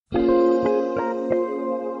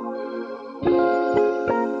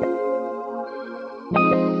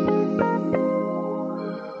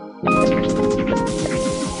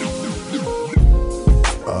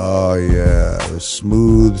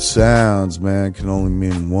sounds, man, can only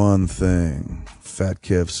mean one thing. Fat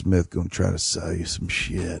Kev Smith gonna try to sell you some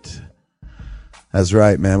shit. That's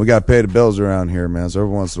right, man. We gotta pay the bills around here, man. So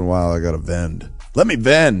every once in a while, I gotta vend. Let me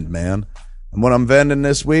vend, man. And when I'm vending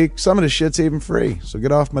this week, some of the shit's even free. So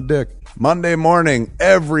get off my dick. Monday morning,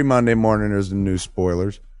 every Monday morning, there's the new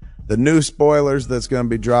spoilers. The new spoilers that's gonna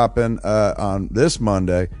be dropping on this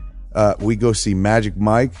Monday. We go see Magic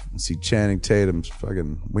Mike and see Channing Tatum's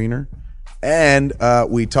fucking wiener. And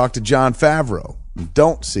we talk to Jon Favreau.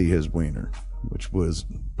 Don't see his wiener, which was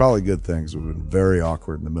probably a good thing, because it would have been very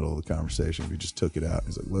awkward in the middle of the conversation if he just took it out.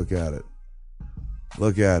 He's like, look at it.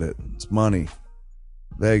 Look at it. It's money.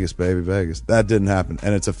 Vegas, baby, Vegas. That didn't happen.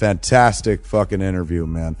 And it's a fantastic fucking interview,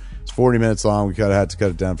 man. It's 40 minutes long. We had to cut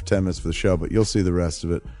it down for 10 minutes for the show, but you'll see the rest of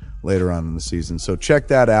it later on in the season. So check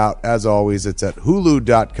that out. As always, it's at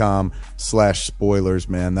hulu.com/spoilers,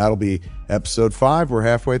 man. That'll be episode 5. We're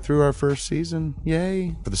halfway through our first season.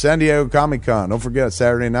 Yay. For the San Diego Comic-Con, don't forget,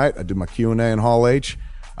 Saturday night, I do my Q&A in Hall H.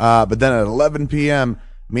 But then at 11 p.m.,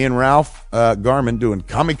 me and Ralph Garman doing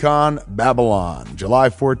Comic-Con Babylon, July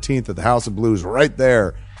 14th at the House of Blues right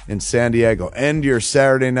there in San Diego. End your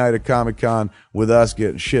Saturday night at Comic-Con with us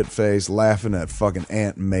getting shit-faced, laughing at fucking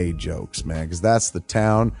Aunt May jokes, man, because that's the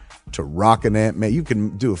town to rock an Aunt May. You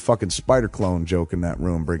can do a fucking spider clone joke in that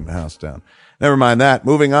room, bring the house down. Never mind that.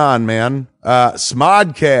 Moving on, man.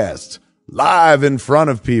 Smodcast, live in front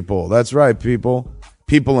of people. That's right, people.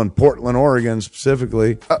 People in Portland, Oregon,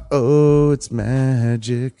 specifically. Uh-oh, it's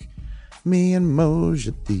magic. Me and Moj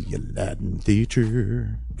at the Aladdin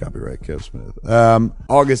Theater. Copyright Kev Smith.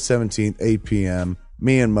 August 17th, 8 p.m.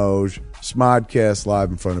 Me and Moj, Smodcast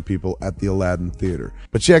live in front of people at the Aladdin Theater.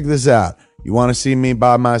 But check this out. You want to see me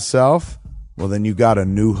by myself? Well, then you got a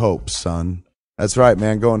new hope, son. That's right,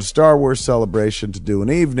 man. Going to Star Wars Celebration to do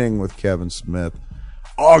an evening with Kevin Smith.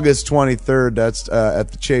 August 23rd, that's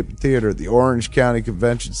at the Chapin Theater at the Orange County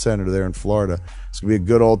Convention Center there in Florida. It's going to be a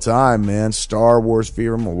good old time, man. Star Wars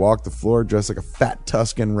fever. I'm going to walk the floor dressed like a fat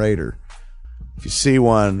Tusken Raider. If you see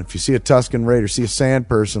one, if you see a Tusken Raider, see a sand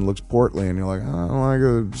person, looks portly, and you're like, I don't like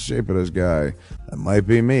the shape of this guy. That might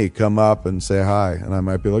be me. Come up and say hi. And I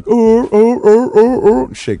might be like,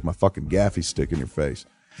 and shake my fucking gaffy stick in your face.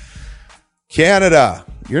 Canada,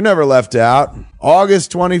 you're never left out.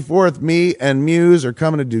 August 24th, me and Muse are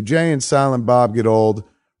coming to do Jay and Silent Bob Get Old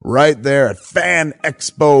right there at Fan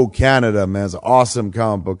Expo Canada, man. It's an awesome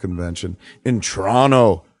comic book convention in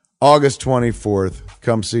Toronto. August 24th,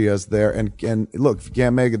 come see us there. And look, if you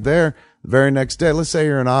can't make it there, the very next day, let's say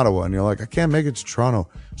you're in Ottawa and you're like, I can't make it to Toronto.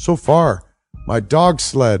 So far, my dog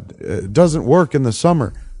sled doesn't work in the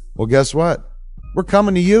summer. Well, guess what? We're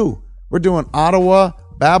coming to you. We're doing Ottawa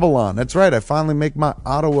Babylon. That's right. I finally make my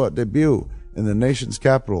Ottawa debut in the nation's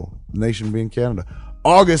capital, the nation being Canada.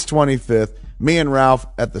 August 25th, me and Ralph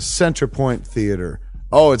at the Centerpoint Theater.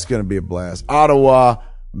 Oh, it's going to be a blast. Ottawa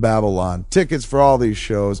Babylon. Tickets for all these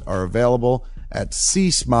shows are available at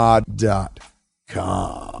csmod.com.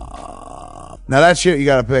 Now that shit you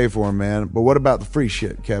got to pay for, man. But what about the free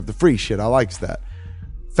shit, Kev? The free shit. I likes that.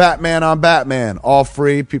 Fat Man on Batman, all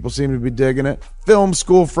free. People seem to be digging it. Film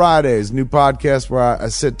School Fridays, new podcast where I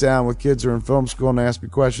sit down with kids who are in film school and ask me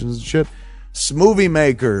questions and shit. Smoothie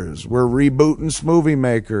Makers, we're rebooting Smoothie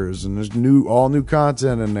Makers, and there's all new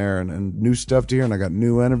content in there and new stuff to hear, and I got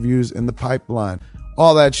new interviews in the pipeline.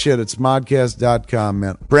 All that shit at smodcast.com,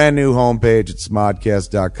 man. Brand new homepage at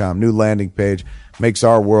smodcast.com. New landing page. Makes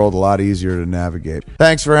our world a lot easier to navigate.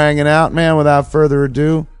 Thanks for hanging out, man. Without further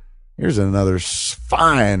ado, here's another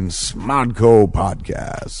fine Smodco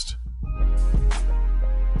podcast.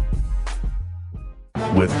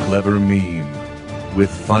 With clever meme, with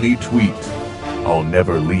funny tweet, I'll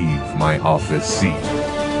never leave my office seat.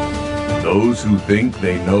 Those who think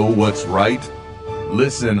they know what's right,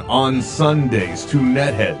 listen on Sundays to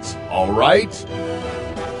Netheads, all right?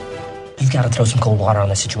 You've got to throw some cold water on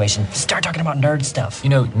this situation. Start talking about nerd stuff. You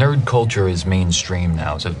know, nerd culture is mainstream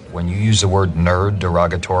now, so when you use the word nerd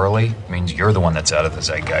derogatorily, it means you're the one that's out of the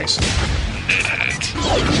zeitgeist.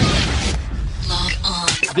 Log on.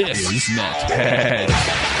 This is Nethead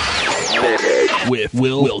with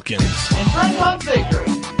Will Wilkins and Frank Von Baker.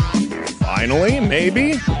 Finally,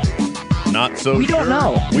 maybe? Not so we sure. We don't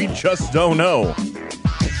know. We just don't know.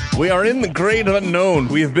 We are in the great unknown.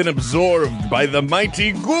 We have been absorbed by the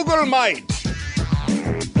mighty Google Mite. Is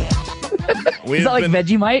that like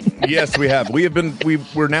Vegemite? Yes, we have.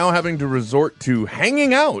 We're now having to resort to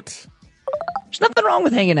hanging out. There's nothing wrong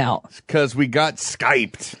with hanging out. Because we got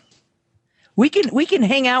Skyped. We can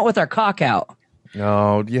hang out with our cock out.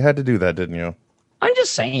 Oh, you had to do that, didn't you? I'm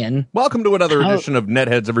just saying. Welcome to another edition of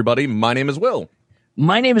Netheads, everybody. My name is Will.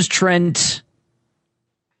 My name is Trent.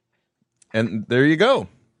 And there you go.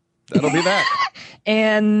 That'll be that.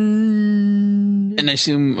 And I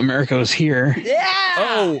assume Americo's here.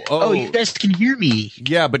 yeah. Oh, you guys can hear me.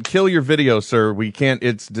 Yeah, but kill your video, sir. We can't.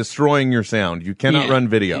 It's destroying your sound. You cannot run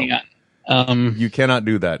video. Hang on. You cannot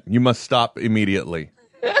do that. You must stop immediately.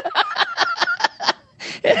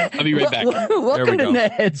 I'll be right back. Welcome to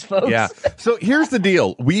Ned's, folks. Yeah. So here's the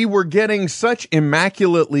deal. We were getting such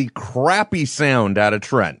immaculately crappy sound out of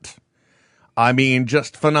Trent. I mean,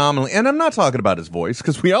 just phenomenally. And I'm not talking about his voice,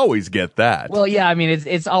 because we always get that. Well, yeah, I mean,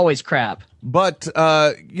 it's always crap. But,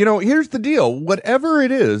 here's the deal. Whatever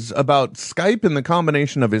it is about Skype and the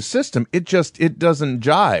combination of his system, it doesn't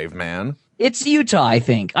jive, man. It's Utah, I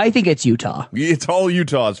think. I think it's Utah. It's all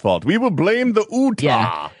Utah's fault. We will blame the Utah.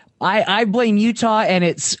 Yeah. I blame Utah and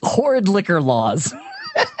its horrid liquor laws.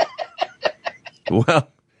 Well,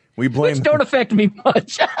 we blame... Which don't affect me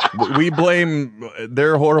much. We blame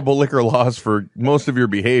their horrible liquor laws for most of your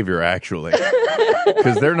behavior, actually.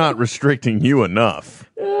 Because they're not restricting you enough.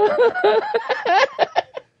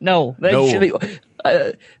 No.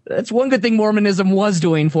 That's one good thing Mormonism was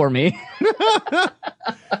doing for me.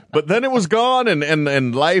 But then it was gone,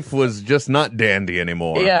 and life was just not dandy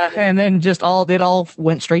anymore. Yeah, and then it all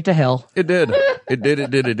went straight to hell. It did. It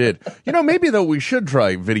did. Maybe, though, we should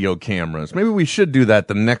try video cameras. Maybe we should do that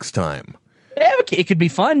the next time. Yeah, it could be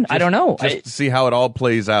fun. I don't know. Just to see how it all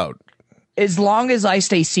plays out. As long as I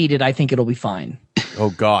stay seated, I think it'll be fine. Oh,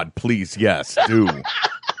 God, please, yes, do.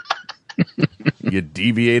 You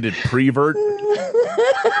deviated prevert.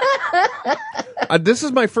 This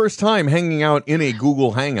is my first time hanging out in a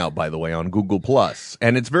Google Hangout, by the way, on Google Plus,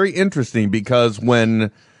 and it's very interesting because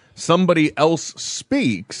when somebody else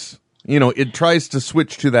speaks, it tries to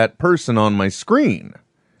switch to that person on my screen.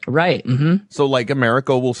 Right. Mm-hmm. So, like,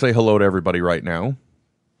 America will say hello to everybody right now.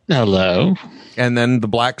 Hello. And then the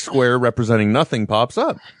black square representing nothing pops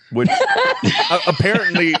up, which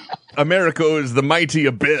apparently America is the mighty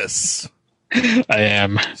abyss. I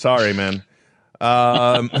am. Sorry, man.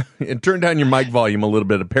 And turn down your mic volume a little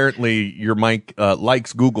bit. Apparently, your mic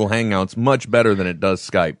likes Google Hangouts much better than it does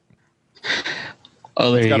Skype.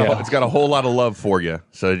 Oh, there you go. It's got a whole lot of love for you,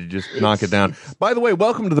 so you just knock it down. By the way,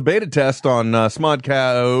 welcome to the beta test on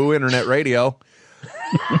Smodcow Internet Radio.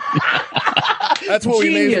 That's what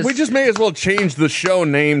we just may as well change the show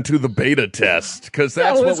name to the beta test, because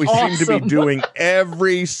that's what we seem to be doing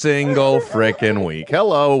every single frickin' week.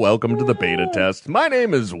 Hello, welcome to the beta test. My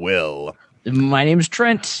name is Will. My name's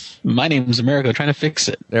Trent. My name's Americo, trying to fix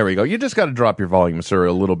it. There we go. You just got to drop your volume, sir,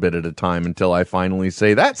 a little bit at a time until I finally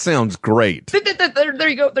say, that sounds great. There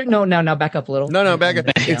you go. No, back up a little. No, back up.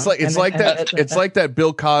 It's like that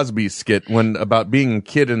Bill Cosby skit about being a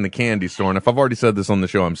kid in the candy store. And if I've already said this on the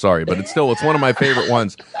show, I'm sorry, but it's one of my favorite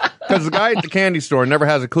ones. Because the guy at the candy store never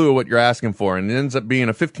has a clue of what you're asking for, and it ends up being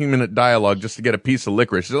a 15-minute dialogue just to get a piece of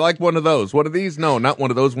licorice. Is it like one of those? One of these? No, not one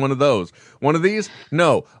of those. One of those. One of these?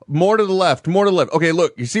 No. More to the left. More to the left. Okay,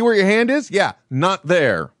 look. You see where your hand is? Yeah, not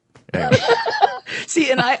there. Anyway.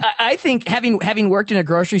 See, and I think having worked in a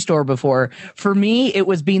grocery store before, for me, it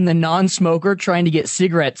was being the non-smoker trying to get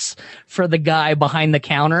cigarettes for the guy behind the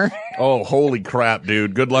counter. Oh, holy crap,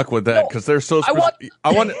 dude! Good luck with that, because they're so.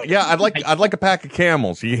 I'd like a pack of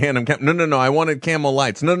Camels. You hand them. No. I wanted Camel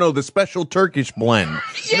Lights. No, the special Turkish blend.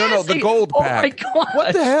 Yes, no, the gold pack. Oh my God.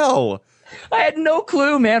 What the hell? I had no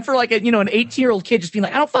clue, man, for like an 18-year-old kid just being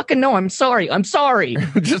like, I don't fucking know. I'm sorry.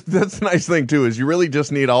 Just that's the nice thing too, is you really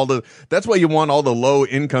just need that's why you want all the low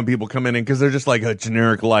income people coming in, because they're just like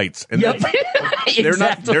generic lights. And yep. they're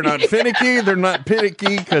not finicky, they're not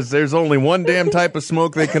pinicky, because there's only one damn type of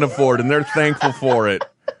smoke they can afford, and they're thankful for it.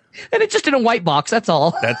 And it's just in a white box, that's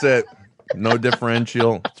all. That's it. No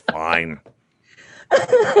differential. It's fine.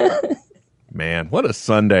 Man, what a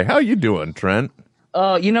Sunday. How you doing, Trent?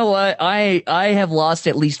 You know what? I have lost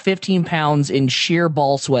at least 15 pounds in sheer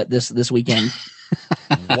ball sweat this weekend.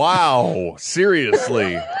 Wow,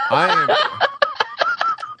 seriously.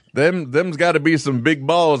 Them's got to be some big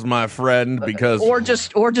balls, my friend, because or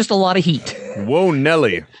just a lot of heat. Whoa,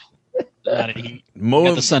 Nelly. You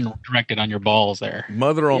got the sun directed on your balls there.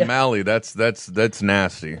 Mother O'Malley, that's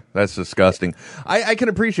nasty. That's disgusting. I can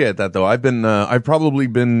appreciate that though. I've probably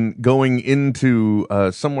been going into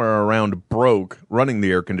somewhere around broke running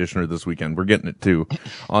the air conditioner this weekend. We're getting it too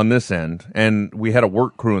on this end, and we had a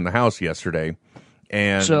work crew in the house yesterday.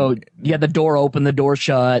 And so you had the door open, the door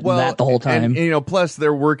shut, that the whole time. And, plus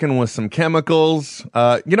they're working with some chemicals.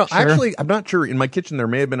 Sure. Actually, I'm not sure. In my kitchen, there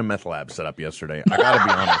may have been a meth lab set up yesterday. I gotta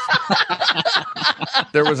be honest.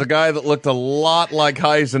 There was a guy that looked a lot like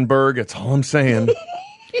Heisenberg. That's all I'm saying.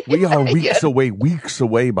 We are weeks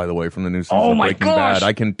away, by the way, from the new season of Breaking Bad.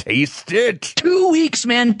 I can taste it. 2 weeks,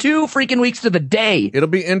 man. 2 freaking weeks to the day. It'll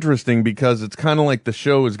be interesting because it's kind of like the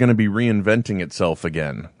show is going to be reinventing itself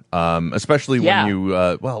again. Especially when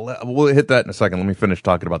you, we'll hit that in a second. Let me finish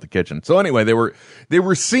talking about the kitchen. So anyway, they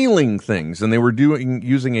were sealing things and they were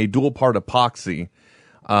using a dual part epoxy.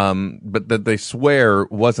 But that they swear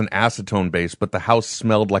wasn't acetone based, but the house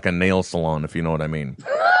smelled like a nail salon, if you know what I mean.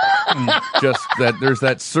 Just that there's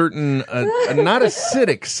that certain, not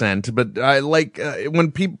acidic scent, but I like,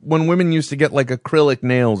 when women used to get like acrylic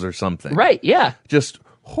nails or something. Right. Yeah. Just,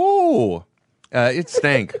 it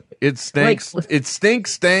stank. It stinks. It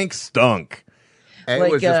stunk.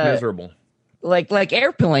 It was just miserable. Like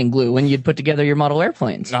airplane glue when you'd put together your model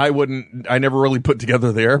airplanes. I never really put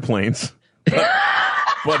together the airplanes.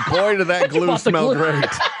 But boy, did that glue smell great.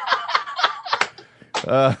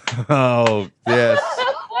 Oh, yes.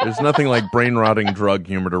 There's nothing like brain-rotting drug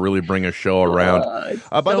humor to really bring a show around.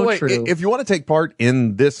 By the way, if you want to take part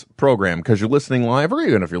in this program, because you're listening live, or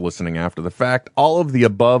even if you're listening after the fact, all of the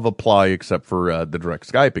above apply except for the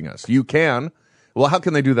direct Skyping us. You can. Well, how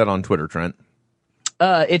can they do that on Twitter, Trent?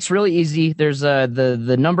 It's really easy. There's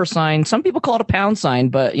the number sign. Some people call it a pound sign,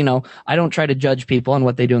 but I don't try to judge people on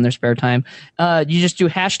what they do in their spare time. You just do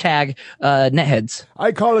hashtag netheads.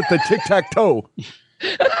 I call it the tic-tac-toe.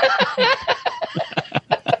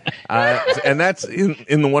 And that's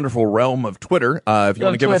in the wonderful realm of Twitter. If you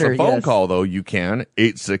want to give us a phone call, though, you can.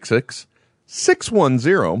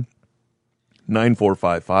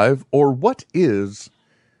 866-610-9455. Or what is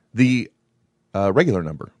the regular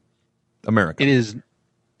number? America. It is...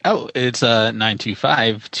 it's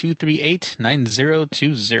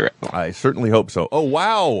 925-238-9020. I certainly hope so. Oh,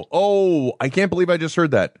 wow. Oh, I can't believe I just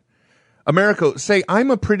heard that. America, say,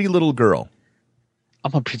 I'm a pretty little girl.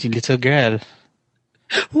 I'm a pretty little girl.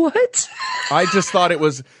 What? I just thought it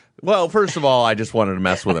was... Well, first of all, I just wanted to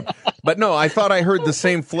mess with him. But no, I thought I heard the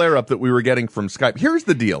same flare-up that we were getting from Skype. Here's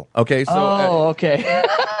the deal, okay? So, okay.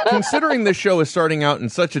 Considering this show is starting out in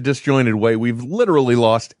such a disjointed way, we've literally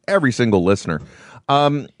lost every single listener.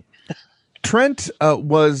 Trent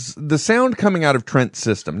was the sound coming out of Trent's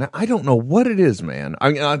system. Now, I don't know what it is, man.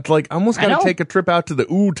 I almost got to take a trip out to the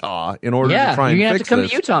Utah in order to try and fix this. Yeah, you're going to have to come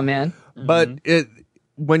to Utah, man. But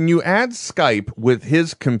when you add Skype with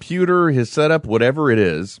his computer, his setup, whatever it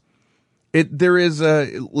is, there is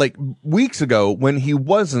like weeks ago when he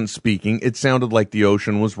wasn't speaking, it sounded like the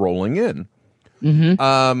ocean was rolling in.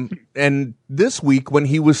 Mm-hmm. And this week when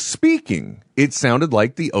he was speaking, it sounded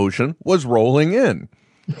like the ocean was rolling in.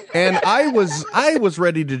 And I was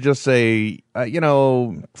ready to just say,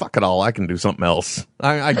 fuck it all. I can do something else.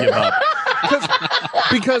 I give up.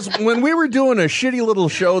 Because when we were doing a shitty little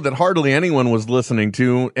show that hardly anyone was listening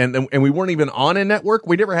to, and we weren't even on a network,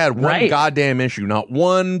 we never had one goddamn issue, not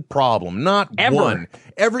one problem, not one.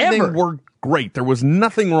 Everything worked great. There was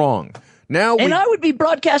nothing wrong. And I would be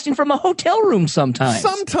broadcasting from a hotel room sometimes.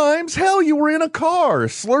 Sometimes, hell, you were in a car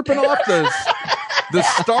slurping off the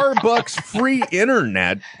Starbucks free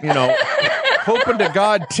internet, hoping to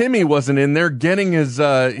God Timmy wasn't in there getting his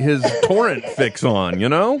torrent fix on,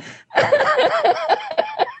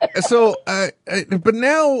 So, but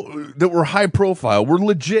now that we're high profile, we're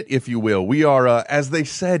legit, if you will. We are, as they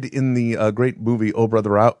said in the great movie, Oh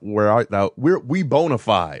Brother, Where Art Thou? We bona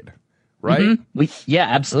fide. Right? Mm-hmm. Yeah,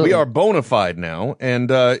 absolutely. We are bona fide now,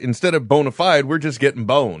 and instead of bona fide, we're just getting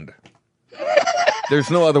boned.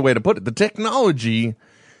 There's no other way to put it. The technology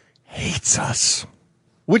hates us,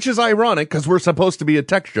 which is ironic because we're supposed to be a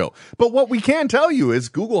tech show. But what we can tell you is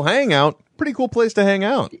Google Hangout, pretty cool place to hang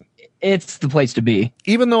out. It's the place to be.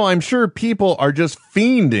 Even though I'm sure people are just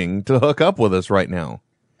fiending to hook up with us right now.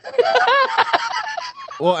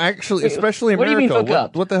 Well, actually, especially America. What do you mean hook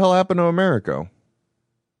up? What the hell happened to America?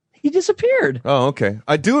 He disappeared. Oh, okay.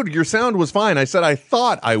 Dude, your sound was fine. I said I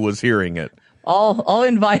thought I was hearing it. I'll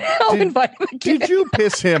invite him again. Did you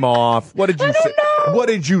piss him off? What did you say? What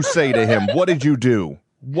did you say to him? What did you do?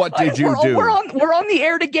 What did you do? We're on the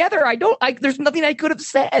air together. There's nothing I could have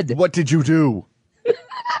said. What did you do?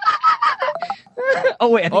 Oh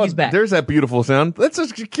wait, I think he's back. There's that beautiful sound. That's a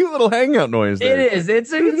cute little hangout noise there. It is.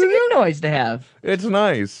 It's a good noise to have. It's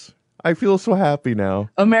nice. I feel so happy now.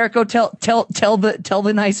 Americo, tell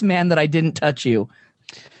the nice man that I didn't touch you.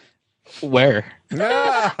 Where?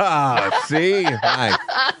 See? I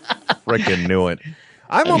freaking knew it.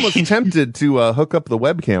 I'm almost tempted to hook up the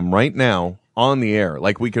webcam right now on the air.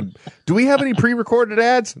 Like we could. Do we have any pre-recorded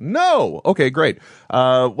ads? No. Okay, great.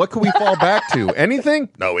 What can we fall back to? Anything?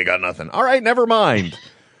 No, we got nothing. All right, never mind.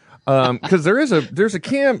 Because there's a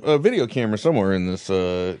video camera somewhere in this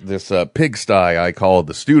pigsty I call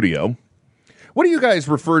the studio, What do you guys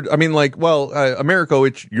refer to? I mean, like, well, Americo,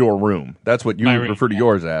 it's your room. That's what you refer to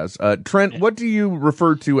yours as. Trent, what do you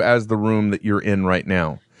refer to as the room that you're in right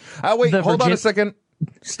now? Wait, hold on a second.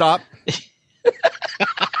 Stop.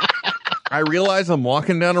 I realize I'm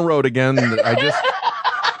walking down a road again.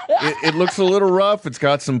 It looks a little rough. It's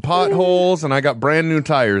got some potholes, and I got brand new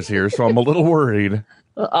tires here, so I'm a little worried.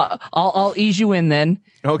 I'll ease you in then.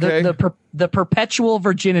 Okay. The perpetual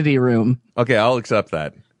virginity room. Okay, I'll accept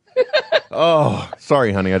that. Oh,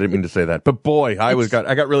 sorry, honey. I didn't mean to say that. But boy, I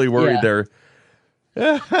got really worried there.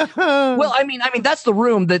 Well, I mean, that's the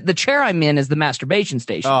room. The chair I'm in is the masturbation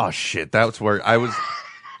station. Oh shit, that's where I was.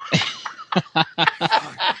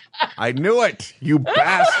 I knew it, you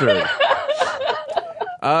bastard.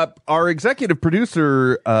 Our executive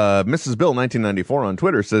producer, Mrs. Bill 1994 on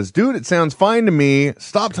Twitter says, "Dude, it sounds fine to me.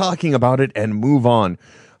 Stop talking about it and move on."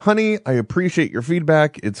 Honey, I appreciate your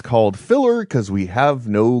feedback. It's called filler because we have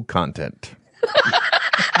no content.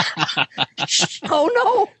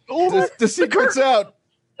 Oh no! The secret's out.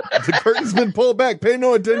 The curtain's been pulled back. Pay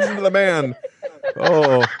no attention to the man.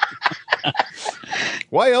 Oh.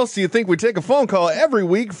 Why else do you think we take a phone call every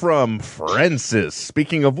week from Francis?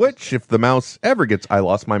 Speaking of which, if the mouse ever gets... I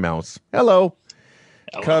lost my mouse. Hello.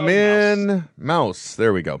 Come in, mouse.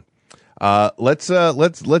 There we go. Let's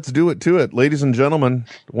do it to it, ladies and gentlemen.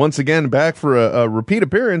 Once again, back for a repeat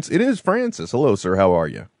appearance. It is Francis. Hello, sir. How are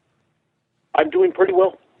you? I'm doing pretty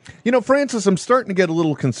well. You know, Francis, I'm starting to get a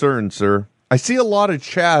little concerned, sir. I see a lot of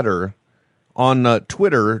chatter on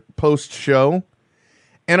Twitter post-show,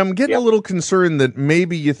 and I'm getting a little concerned that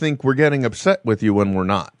maybe you think we're getting upset with you when we're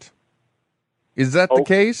not. Is that the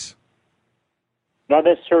case? Not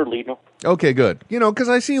necessarily, no. Okay, good. You know, because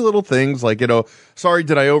I see little things like, sorry,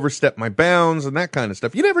 did I overstep my bounds and that kind of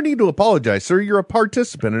stuff. You never need to apologize, sir. You're a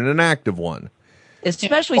participant and an active one.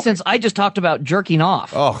 Especially since I just talked about jerking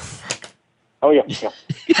off. Oh, yeah.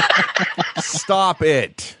 Stop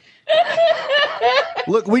it.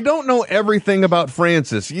 Look, we don't know everything about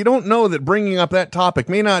Francis. You don't know that bringing up that topic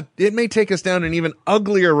may take us down an even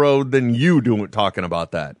uglier road than you talking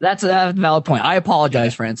about that. That's a valid point. I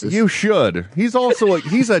apologize, Francis. You should. He's also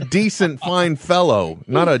he's a decent, fine fellow,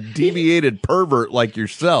 not a deviated pervert like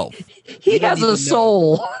yourself. He has a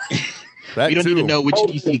soul. You don't even know which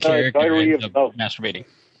DC character ends up masturbating.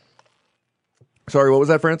 Sorry, what was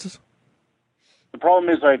that, Francis? The problem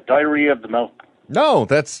is I have diarrhea of the mouth. No,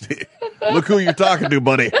 that's... Look who you're talking to,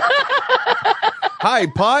 buddy. Hi,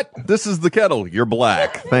 pot. This is the kettle. You're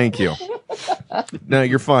black. Thank you. No,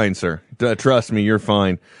 you're fine, sir. Trust me, you're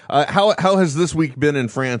fine. How has this week been in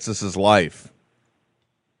Francis's life?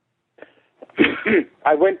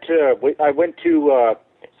 I went to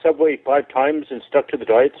Subway 5 times and stuck to the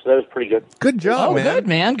diet, so that was pretty good. Good job, man. Good,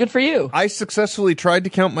 man. Good for you. I successfully tried to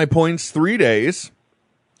count my points 3 days.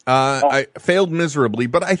 I failed miserably,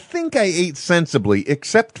 but I think I ate sensibly,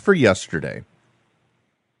 except for yesterday.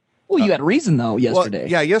 Well, you had a reason, though, yesterday. Well,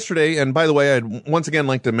 yeah, yesterday. And by the way, I'd once again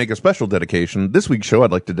like to make a special dedication. This week's show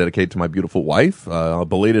I'd like to dedicate to my beautiful wife. A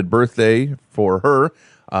belated birthday for her.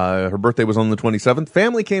 Her birthday was on the 27th.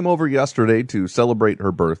 Family came over yesterday to celebrate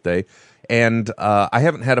her birthday. And I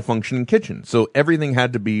haven't had a functioning kitchen. So everything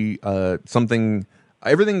had to be something...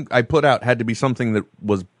 Everything I put out had to be something that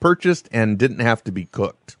was purchased and didn't have to be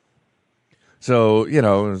cooked. So, it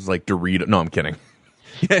was like Doritos. No, I'm kidding.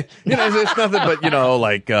 Yeah, it's nothing but,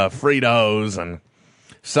 like Fritos and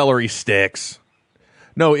celery sticks.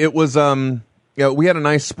 No, it was, we had a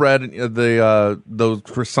nice spread. Those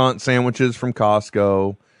croissant sandwiches from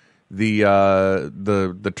Costco,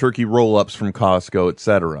 the turkey roll-ups from Costco,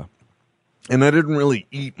 etc. And I didn't really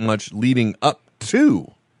eat much leading up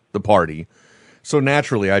to the party. So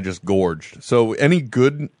naturally, I just gorged. So any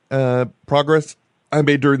good progress I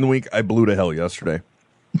made during the week, I blew to hell yesterday.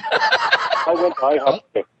 I went to IHOP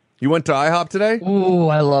today. You went to IHOP today? Ooh,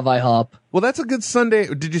 I love IHOP. Well, that's a good Sunday.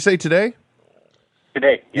 Did you say today?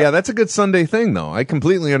 Today. Yeah, that's a good Sunday thing, though. I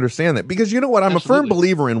completely understand that. Because you know what? I'm a firm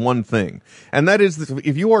believer in one thing. And that is that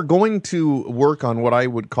if you are going to work on what I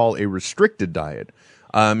would call a restricted diet,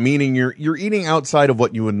 meaning you're eating outside of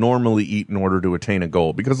what you would normally eat in order to attain a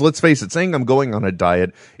goal. Because let's face it, saying I'm going on a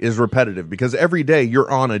diet is repetitive because every day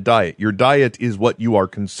you're on a diet. Your diet is what you are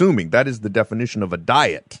consuming. That is the definition of a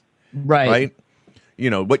diet. Right?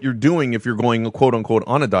 What you're doing if you're going quote unquote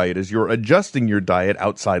on a diet is you're adjusting your diet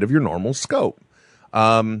outside of your normal scope.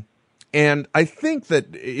 And I think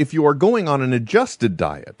that if you are going on an adjusted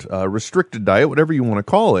diet, restricted diet, whatever you want to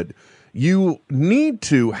call it, you need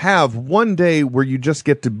to have one day where you just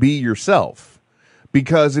get to be yourself.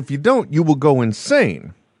 Because if you don't, you will go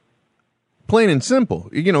insane. Plain and simple,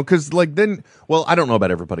 because like then, well, I don't know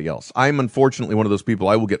about everybody else. I'm unfortunately one of those people.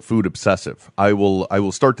 I will get food obsessive. I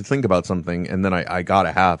will start to think about something, and then I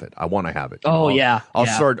gotta have it. I want to have it. Oh yeah.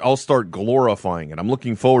 I'll start glorifying it. I'm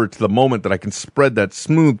looking forward to the moment that I can spread that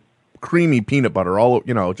smooth, creamy peanut butter all.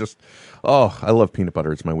 I love peanut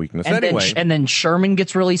butter. It's my weakness. And then Sherman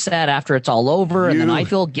gets really sad after it's all over, and then I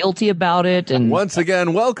feel guilty about it. And once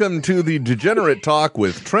again, welcome to the Degenerate Talk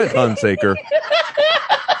with Trent Hunsaker.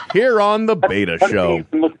 Here on the Beta Show.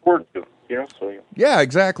 Look forward to, Yeah,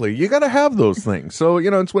 exactly. You got to have those things. So,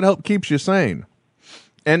 it's what keeps you sane.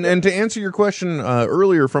 And to answer your question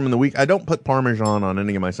earlier from in the week, I don't put Parmesan on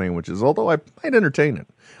any of my sandwiches, although I might entertain it.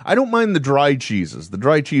 I don't mind the dry cheeses. The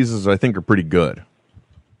dry cheeses, I think, are pretty good.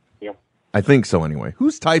 Yeah. I think so, anyway.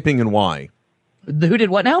 Who's typing and why? Who did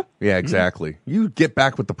what now? Yeah, exactly. You get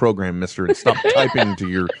back with the program, mister, and stop typing to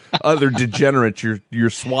your other degenerates you're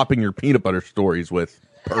swapping your peanut butter stories with.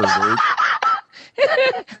 Pervert.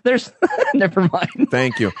 There's never mind.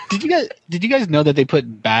 Thank you. Did you guys know that they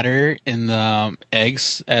put batter in the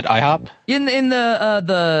eggs at IHOP? In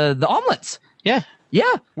the omelets. Yeah.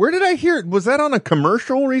 Yeah. Where did I hear it? Was that on a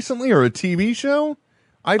commercial recently or a TV show?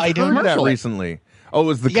 I've heard that recently. Oh, it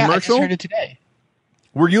was the commercial? I just heard it today.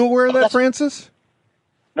 Were you aware of that, Francis?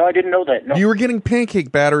 No, I didn't know that. No. You were getting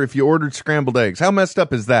pancake batter if you ordered scrambled eggs. How messed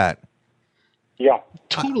up is that? Yeah.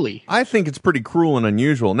 Totally. I think it's pretty cruel and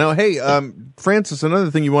unusual. Now, hey, Francis, another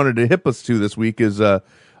thing you wanted to hip us to this week is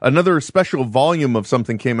another special volume of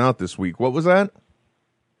something came out this week. What was that?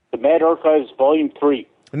 The Mad Archives Volume 3.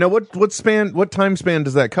 Now, what time span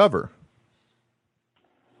does that cover?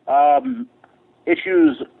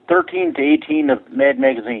 Issues 13 to 18 of Mad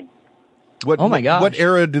Magazine. Oh my gosh. What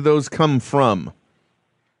era do those come from?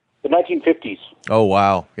 The 1950s. Oh,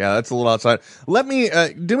 wow. Yeah, that's a little outside. Let me,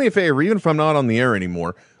 do me a favor, even if I'm not on the air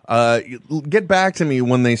anymore, get back to me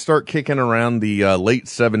when they start kicking around the late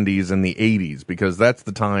 70s and the 80s, because that's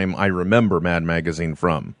the time I remember Mad Magazine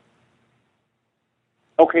from.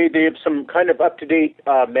 Okay, they have some kind of up-to-date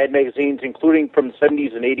Mad magazines, including from the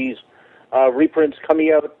 70s and 80s, reprints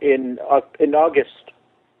coming out in August.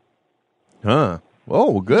 Huh.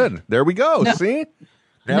 Oh, good. There we go. See?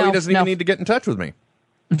 Now he doesn't even need to get in touch with me.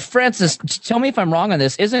 Francis, tell me if I'm wrong on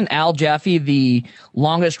this. Isn't Al Jaffe the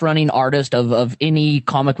longest running artist of any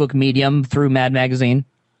comic book medium through Mad Magazine?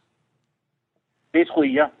 Basically,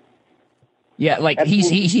 yeah. Yeah, like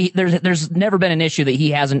there's never been an issue that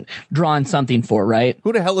he hasn't drawn something for, right?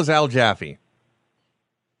 Who the hell is Al Jaffe?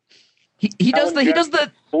 He does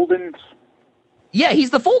the Fold-ins. Yeah,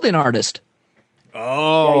 he's the fold-in artist.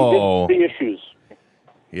 Oh. Yeah, he did 3 issues.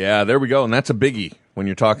 Yeah, there we go. And that's a biggie when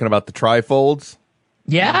you're talking about the trifolds.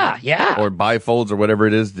 Yeah. Or bifolds or whatever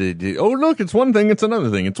it is. Oh, look, it's one thing, it's another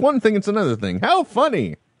thing. It's one thing, it's another thing. How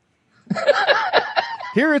funny.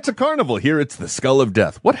 Here it's a carnival. Here it's the Skull of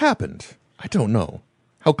Death. What happened? I don't know.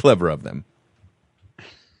 How clever of them.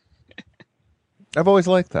 I've always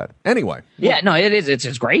liked that. Anyway. Yeah, no, it is.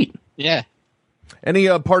 It's great. Yeah. Any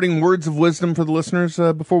parting words of wisdom for the listeners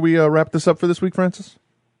before we wrap this up for this week, Francis?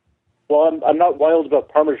 Well, I'm not wild about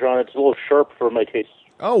Parmesan. It's a little sharp for my taste.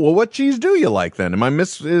 Oh, well, what cheese do you like then? I'm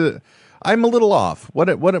a little off.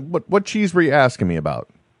 What cheese were you asking me about?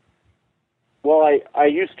 Well, I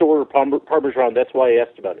used to order Parmesan. That's why I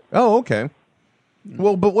asked about it. Oh, okay.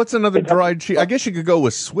 Well, but what's another dried cheese? I guess you could go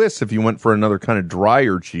with Swiss if you went for another kind of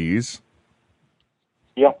drier cheese.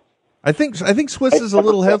 Yeah. I think Swiss is a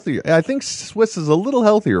little healthier. I think Swiss is a little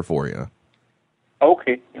healthier for you.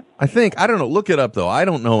 Okay. I think. I don't know. Look it up, though. I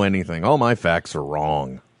don't know anything. All my facts are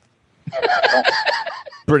wrong.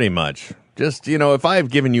 Pretty much. Just, if I've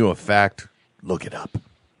given you a fact, look it up.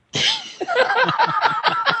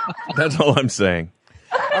 That's all I'm saying.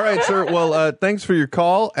 All right, sir. Well, thanks for your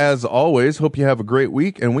call. As always, hope you have a great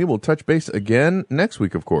week, and we will touch base again next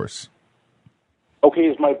week, of course. Okay,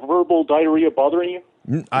 is my verbal diarrhea bothering you?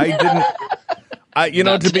 I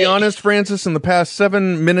didn't. To be honest, Francis, in the past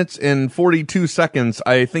 7 minutes and 42 seconds,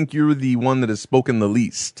 I think you're the one that has spoken the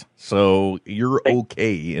least. So you're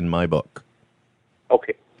okay in my book.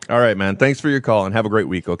 Okay. All right, man. Thanks for your call, and have a great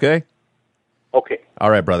week, okay? Okay. All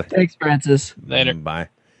right, brother. Thanks, Francis. Later. Bye.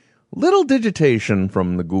 Little digitation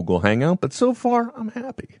from the Google Hangout, but so far, I'm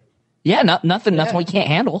happy. Yeah, nothing we can't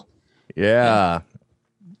handle. Yeah.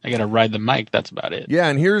 I got to ride the mic. That's about it. Yeah,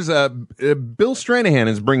 and here's Bill Stranahan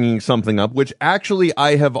is bringing something up, which actually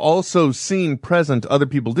I have also seen present other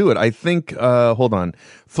people do it. I think, hold on,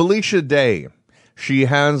 Felicia Day. She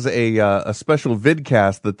has a special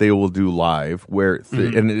vidcast that they will do live where,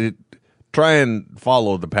 try and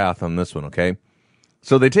follow the path on this one, okay?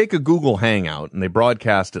 So they take a Google Hangout and they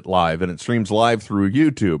broadcast it live, and it streams live through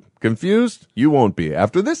YouTube. Confused? You won't be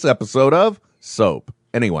after this episode of Soap.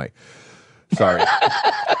 Anyway, sorry.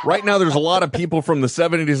 Right now, there's a lot of people from the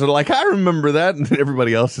 70s that are like, I remember that, and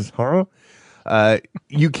everybody else is, huh?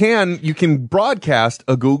 You can broadcast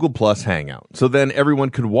a Google Plus Hangout, so then everyone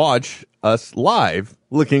could watch us live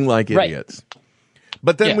looking like idiots.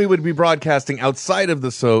 But then we would be broadcasting outside of the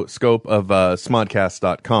scope of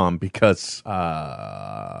smodcast.com because we're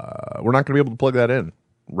not going to be able to plug that in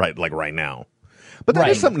right now. But that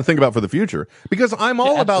is something to think about for the future, because I'm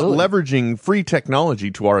all about leveraging free technology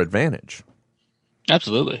to our advantage.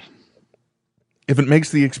 Absolutely. If it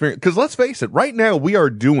makes the experience, because let's face it, right now we're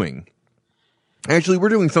doing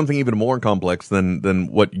something even more complex than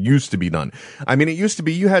what used to be done. I mean, it used to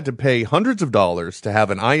be you had to pay hundreds of dollars to have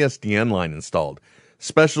an ISDN line installed,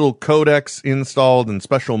 special codecs installed, and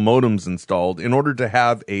special modems installed in order to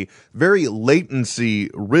have a very latency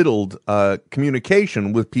riddled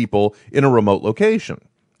communication with people in a remote location.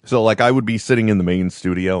 So like I would be sitting in the main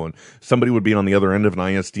studio and somebody would be on the other end of an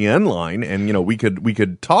ISDN line, and we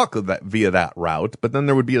could talk via that route, but then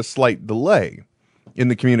there would be a slight delay in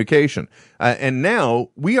the communication. And now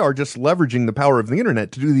we are just leveraging the power of the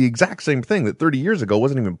internet to do the exact same thing that 30 years ago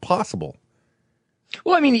wasn't even possible.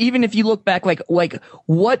 Well, I mean, even if you look back, like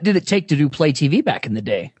what did it take to do Play TV back in the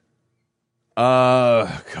day?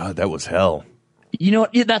 God, that was hell.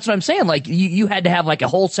 That's what I'm saying. Like you had to have like a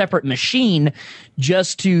whole separate machine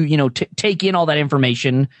just to, take in all that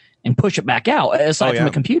information and push it back out, aside from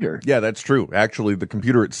a computer. Yeah, that's true. Actually, the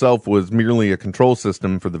computer itself was merely a control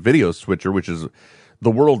system for the video switcher, which is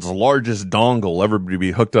the world's largest dongle ever to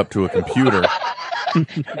be hooked up to a computer.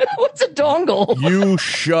 What's a dongle? You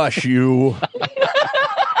shush, you.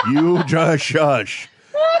 You just shush.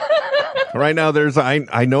 Right now,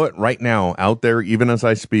 I know it right now, out there, even as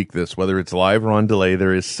I speak this, whether it's live or on delay,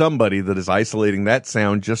 there is somebody that is isolating that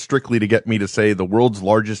sound just strictly to get me to say the world's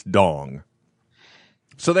largest dong.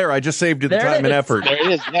 So there, I just saved you the time and effort. There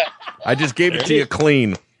it is. Yeah. I just gave it to you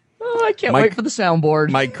clean. Oh, I can't wait for the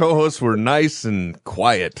soundboard. My co-hosts were nice and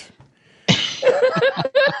quiet.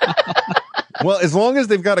 Well, as long as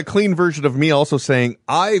they've got a clean version of me also saying,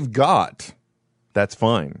 I've got, that's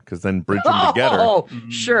fine, because then bridge them together. Oh,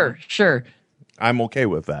 sure. I'm okay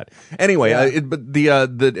with that. Anyway, and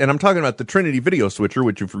I'm talking about the Trinity Video Switcher,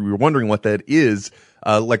 which if you're wondering what that is,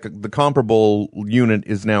 like the comparable unit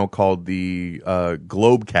is now called the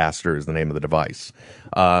Globecaster is the name of the device.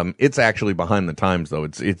 It's actually behind the times though.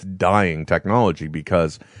 It's dying technology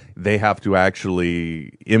because they have to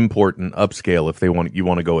actually import and upscale if you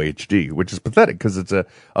want to go HD, which is pathetic because it's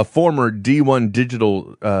a former D1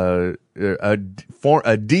 digital a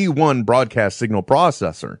D1 broadcast signal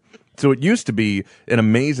processor. So it used to be an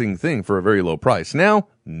amazing thing for a very low price. Now,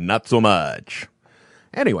 not so much.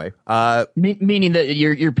 Anyway, meaning that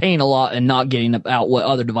you're paying a lot and not getting out what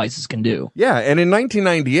other devices can do. Yeah, and in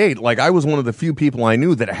 1998, like I was one of the few people I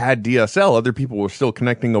knew that had DSL. Other people were still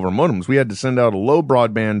connecting over modems. We had to send out a low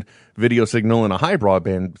broadband video signal and a high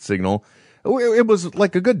broadband signal. It was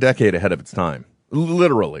like a good decade ahead of its time,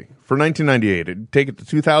 literally. For 1998, take it to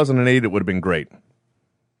 2008, it would have been great.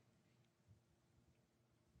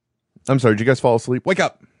 I'm sorry, did you guys fall asleep? Wake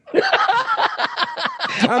up.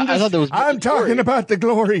 I'm talking about the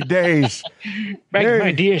glory days. Back in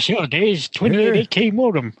my DSL days, 28K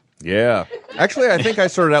modem. Yeah. Actually, I think I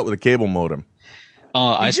started out with a cable modem.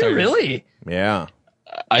 Did you really? Yeah.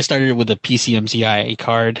 I started with a PCMCI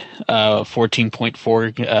card,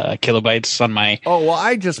 14.4 kilobytes on my. Oh, well,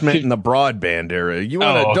 I just meant in the broadband era. You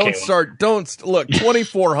want to look,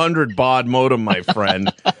 2400 baud modem, my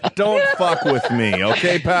friend. Don't fuck with me,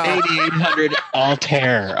 okay, pal? 8800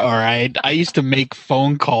 Altair, all right? I used to make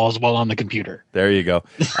phone calls while on the computer. There you go.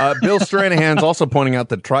 Bill Stranahan's also pointing out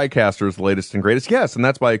that TriCaster is the latest and greatest. Yes, and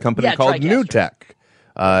that's by a company called NewTek.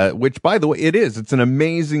 Which, by the way, it's an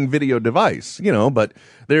amazing video device, but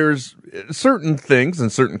there's certain things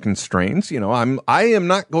and certain constraints. I am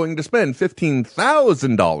not going to spend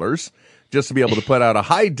 $15,000 just to be able to put out a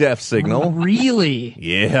high def signal. Oh, really?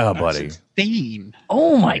 Yeah, buddy. That's insane.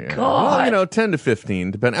 Oh my God. Well, 10 to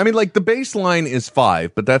 15, depending. I mean, like the baseline is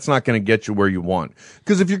 5, but that's not going to get you where you want.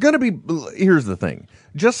 Because if you're going to be, here's the thing.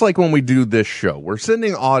 Just like when we do this show, we're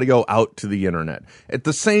sending audio out to the internet. At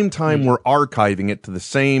the same time, we're archiving it to the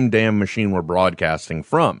same damn machine we're broadcasting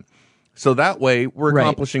from. So that way, we're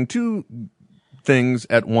accomplishing two things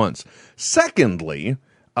at once. Secondly,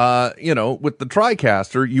 with the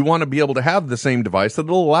TriCaster, you want to be able to have the same device that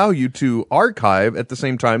will allow you to archive at the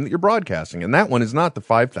same time that you're broadcasting. And that one is not the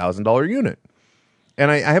 $5,000 unit.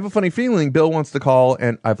 And I have a funny feeling Bill wants to call,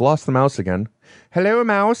 and I've lost the mouse again. Hello,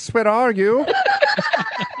 mouse. Where are you?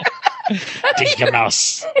 Dinka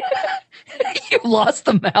mouse. You lost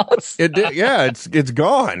the mouse. It did. Yeah, it's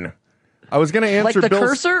gone. I was going to answer like the Bill's,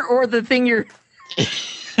 cursor or the thing you're.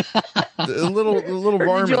 a little Or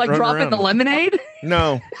varmint. did you like running drop in around. the lemonade?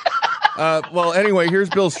 No. Well, anyway, here's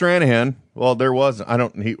Bill Stranahan. Well, there was.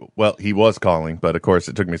 He was calling, but of course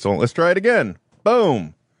it took me so long. Let's try it again.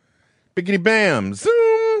 Boom. Biggity bam.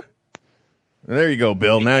 Zoom. There you go,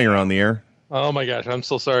 Bill. Now you're on the air. Oh my gosh, I'm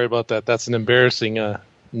so sorry about that. That's an embarrassing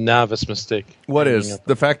novice mistake. What is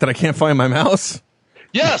the fact that I can't find my mouse?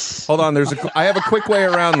 Yes. Hold on. I have a quick way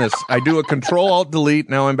around this. I do a Control-Alt-Delete.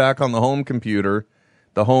 Now I'm back on the home computer,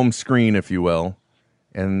 the home screen, if you will.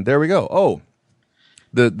 And there we go. Oh,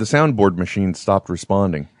 the soundboard machine stopped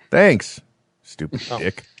responding. Thanks, stupid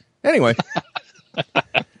dick. Anyway,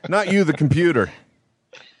 not you, the computer.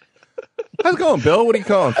 How's it going, Bill? What are you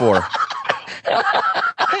calling for?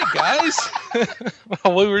 Hey guys.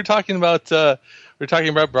 Well, we were talking about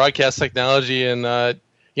broadcast technology, and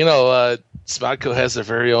Smodco has their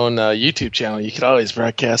very own YouTube channel. You could always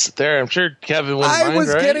broadcast it there. I'm sure Kevin wouldn't mind, I was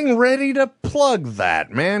right? getting ready to plug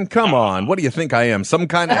that, man. Come on. What do you think I am? Some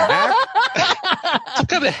kind of hack? Some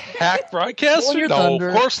kind of hack broadcaster? No,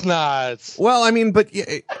 of course not. Well, I mean, but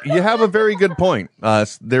you have a very good point.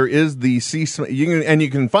 There is the you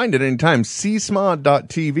can find it anytime,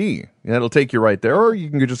 csmod.tv. That'll take you right there. Or you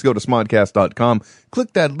can just go to smodcast.com,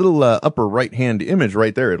 click that little upper right-hand image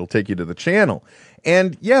right there. It'll take you to the channel.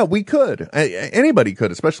 And yeah, we could. Anybody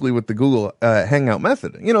could, especially with the Google Hangout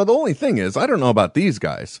method. The only thing is, I don't know about these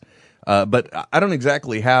guys, but I don't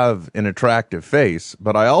exactly have an attractive face,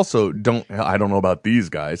 but I also don't know about these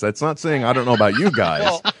guys. That's not saying I don't know about you guys.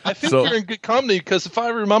 Well, I think you're in good company, because if I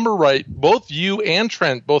remember right, both you and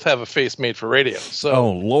Trent both have a face made for radio. So,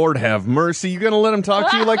 oh, Lord have mercy. You going to let him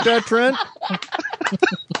talk to you like that, Trent?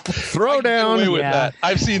 Throw down. Away with that.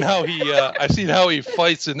 I've seen how he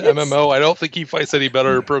fights in MMO. I don't think he fights any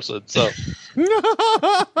better in person. So,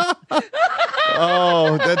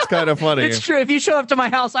 oh, that's kind of funny. It's true. If you show up to my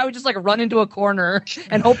house, I would just run into a corner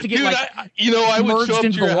and hope to get I would show up to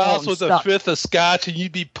your house with a fifth of scotch, and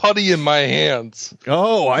you'd be putty in my hands.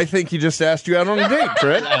 Oh, I think he just asked you out on a date,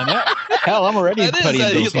 Trent. Hell, I'm already putty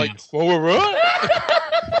in those hands.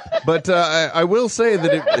 But I will say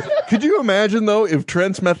that could you imagine, though, if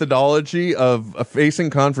Trent's methodology of facing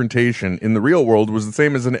confrontation in the real world was the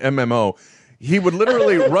same as an MMO? He would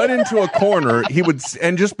literally run into a corner.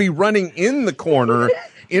 And just be running in the corner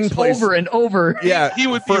in place over and over. Yeah, he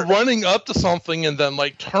would be running up to something and then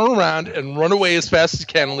turn around and run away as fast as he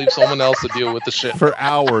can and leave someone else to deal with the shit. For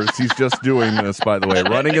hours, he's just doing this. By the way,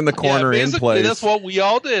 running in the corner in place. That's what we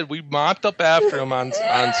all did. We mopped up after him on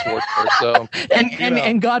Swartzer. So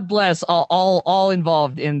and God bless all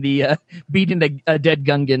involved in the beating the dead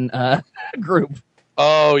Gungan group.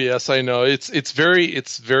 Oh yes, I know. It's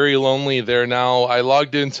very lonely there now. I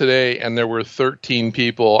logged in today and there were 13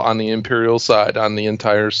 people on the Imperial side on the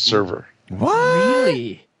entire server. What?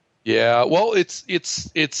 Really? Yeah. Well, it's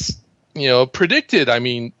predicted. I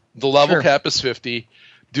mean, the level cap is 50.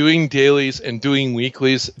 Doing dailies and doing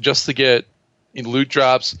weeklies just to get loot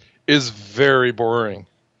drops is very boring.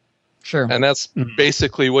 Sure. And that's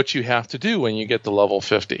basically what you have to do when you get to level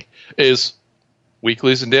 50 is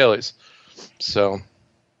weeklies and dailies. So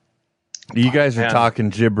you guys are talking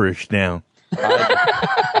gibberish now.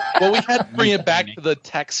 Well, we had to bring it back to the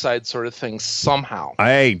tech side sort of thing somehow.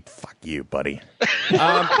 Hey, fuck you, buddy.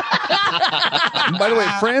 By the way,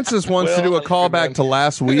 Francis wants to do a callback to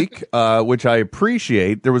last week, which I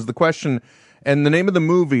appreciate. There was the question, and the name of the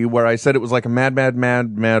movie where I said it was like a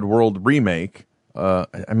Mad World remake.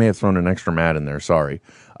 I may have thrown an extra mad in there, sorry.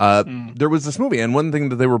 There was this movie, and one thing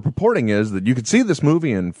that they were purporting is that you could see this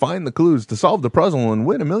movie and find the clues to solve the puzzle and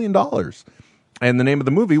win $1 million. And the name of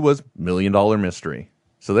the movie was $1 Million Mystery.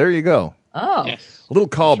 So there you go. Oh. Yes. A little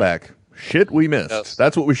callback. Shit we missed. Yes.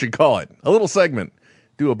 That's what we should call it. A little segment.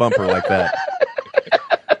 Do a bumper like that.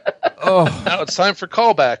 Oh. Now it's time for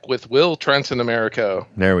callback with Will Trent and Americo.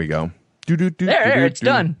 There we go. There, it's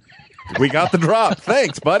done. We got the drop.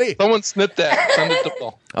 Thanks, buddy. Someone snip that. Send it to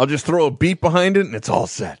Paul. I'll just throw a beat behind it and it's all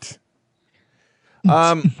set.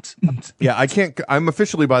 Yeah, I can't. I'm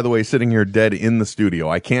officially, by the way, sitting here dead in the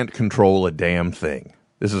studio. I can't control a damn thing.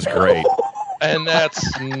 This is great. And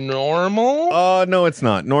that's normal? No, it's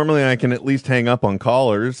not. Normally, I can at least hang up on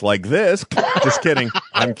callers like this. Just kidding.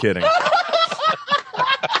 I'm kidding.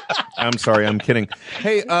 I'm sorry. I'm kidding.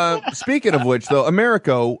 Hey, speaking of which, though,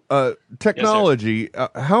 Americo, technology, yes,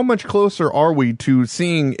 how much closer are we to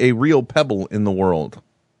seeing a real Pebble in the world?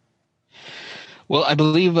 Well, I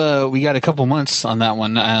believe we got a couple months on that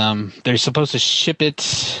one. They're supposed to ship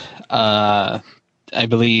it. I I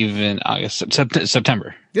believe in August,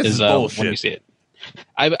 September. This is bullshit. When we see it.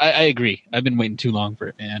 I agree. I've been waiting too long for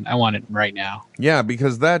it, man. I want it right now. Yeah,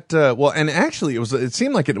 because that and actually it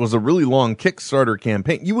seemed like it was a really long Kickstarter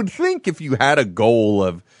campaign. You would think if you had a goal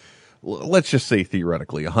of, let's just say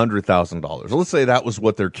theoretically $100,000. Let's say that was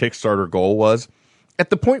what their Kickstarter goal was. At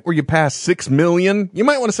the point where you pass 6 million, you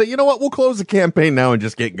might want to say, you know what, we'll close the campaign now and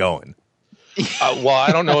just get going. Well,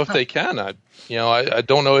 I don't know if they can. I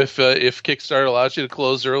don't know if Kickstarter allows you to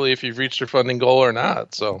close early if you've reached your funding goal or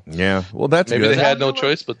not. So yeah, well, that's maybe good. They had no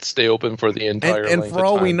choice but to stay open for the entire. And for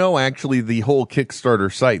all we know, actually, the whole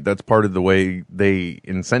Kickstarter site, that's part of the way they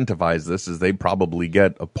incentivize this, is they probably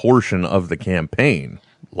get a portion of the campaign.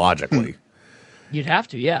 Logically, you'd have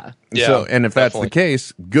to, yeah. So, and if that's the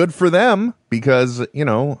case, good for them, because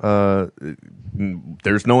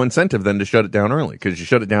there's no incentive then to shut it down early, because you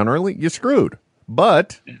shut it down early, you're screwed.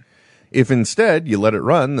 But if instead you let it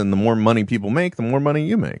run, then the more money people make, the more money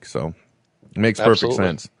you make. So it makes perfect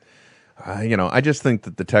sense. I just think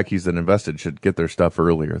that the techies that invested should get their stuff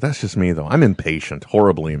earlier. That's just me, though. I'm impatient,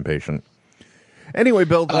 horribly impatient. Anyway,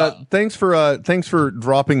 Bill, thanks for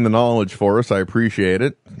dropping the knowledge for us. I appreciate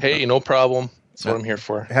it. Hey, no problem. That's what I'm here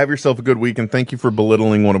for. Have yourself a good week, and thank you for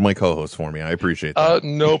belittling one of my co-hosts for me. I appreciate that.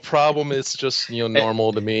 No problem. It's just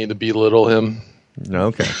normal to me to belittle him.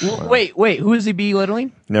 Okay. Well, wait. Who is he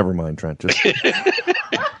belittling? Never mind, Trent.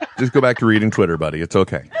 Just go back to reading Twitter, buddy. It's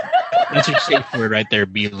okay. That's your safe word right there,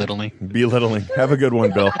 belittling. Belittling. Have a good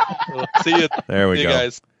one, Bill. See you. There we go.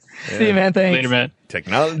 Guys. Yeah. See you, man. Thanks. Later, man.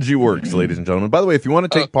 Technology works, ladies and gentlemen. By the way, if you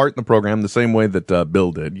want to take part in the program the same way that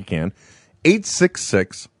Bill did, you can.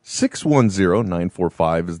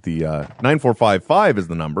 866-610-945 is the 9455 is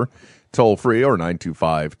the number. Toll free, or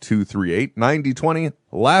 925-238-9020.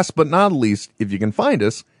 Last but not least, if you can find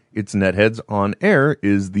us, it's Netheads on Air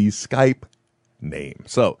is the Skype name.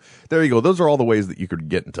 So there you go. Those are all the ways that you could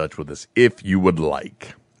get in touch with us if you would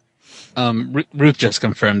like. Ruth just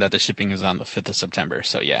confirmed that the shipping is on the 5th of September.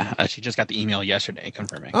 So yeah, she just got the email yesterday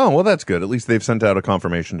confirming. Oh, well, that's good. At least they've sent out a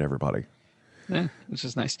confirmation to everybody. Yeah, which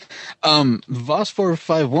is nice. Voss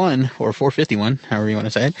 451 or 451, however you want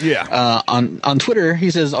to say it. Yeah. On Twitter, he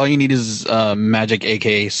says all you need is magic,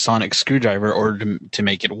 aka sonic screwdriver, or to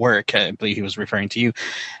make it work. I believe he was referring to you.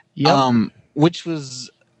 Yep. Which was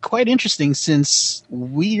quite interesting, since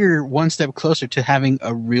we're one step closer to having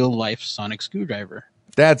a real life sonic screwdriver.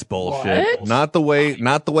 That's bullshit. What? Not the way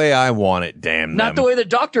I want it. Damn. Not the way the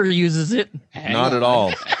doctor uses it. Not at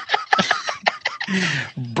all.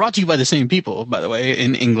 Brought to you by the same people, by the way,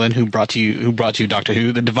 in England, who brought you Doctor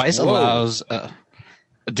Who. The device allows.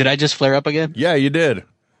 Did I just flare up again? Yeah, you did.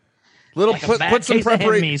 Little Like a put bad some case of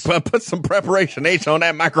preparation. Put some preparation H on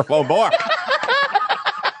that microphone, boy.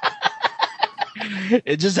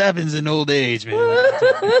 It just happens in old age, man.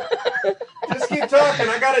 Just keep talking.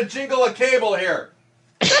 I got to jingle a cable here.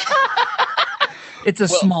 It's a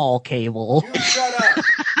small cable. You shut up. You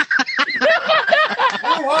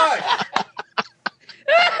hush.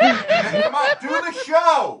 Come on, do the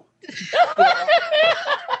show.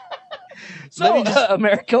 So,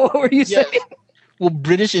 America, what were you saying? Well,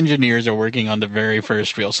 British engineers are working on the very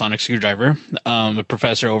first real sonic screwdriver. A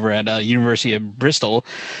professor over at University of Bristol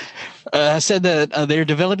said that they're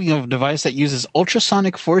developing a device that uses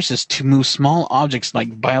ultrasonic forces to move small objects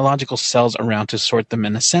like biological cells around to sort them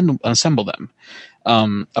and assemble them.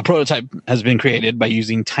 A prototype has been created by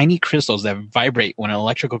using tiny crystals that vibrate when an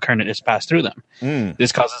electrical current is passed through them.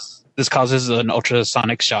 This causes an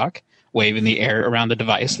ultrasonic shock wave in the air around the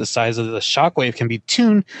device. The size of the shock wave can be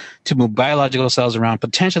tuned to move biological cells around,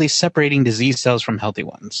 potentially separating diseased cells from healthy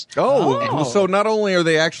ones. Oh, so not only are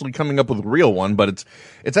they actually coming up with a real one, but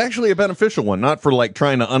it's actually a beneficial one, not for like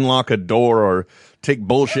trying to unlock a door or take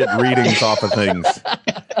bullshit readings off of things.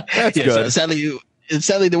 That's good.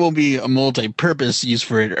 Sadly, there won't be a multi-purpose use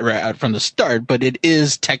for it right from the start, but it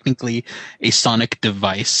is technically a sonic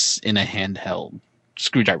device in a handheld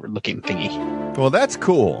screwdriver-looking thingy. Well, that's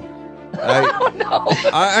cool.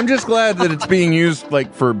 I'm just glad that it's being used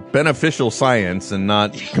like for beneficial science and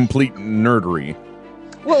not complete nerdery.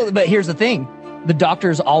 Well, but here's the thing. The doctor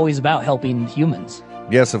is always about helping humans.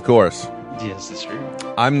 Yes, of course. Yes, that's true.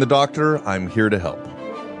 I'm the doctor. I'm here to help.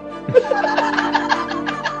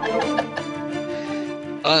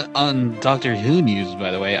 On Doctor Who news,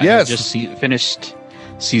 by the way, yes. I just finished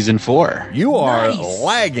season 4. You are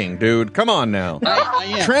lagging, dude. Come on now.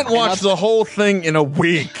 I am. Trent watched the whole thing in a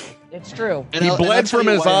week. It's true. He bled from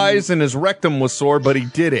his eyes and his rectum was sore, but he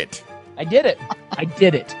did it. I did it.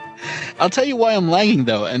 I'll tell you why I'm lagging,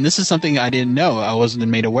 though, and this is something I didn't know. I wasn't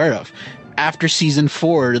made aware of. After season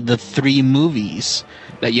 4, the 3 movies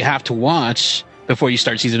that you have to watch before you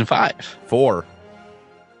start season 5. 4.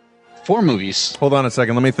 4 movies. Hold on a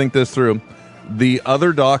second. Let me think this through. The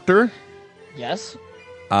Other Doctor. Yes.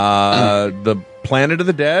 The Planet of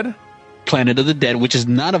the Dead. Planet of the Dead, which is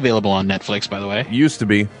not available on Netflix, by the way. Used to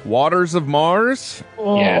be. Waters of Mars.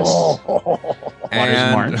 Yes. Waters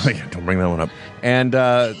of Mars. Oh, yeah, don't bring that one up. And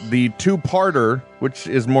the two-parter, which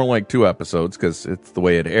is more like 2 episodes because it's the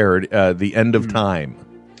way it aired, The End of Time.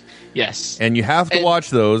 Yes. And you have to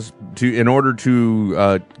watch those in order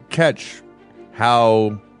to catch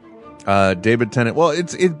how David Tennant... Well,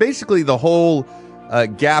 it's basically the whole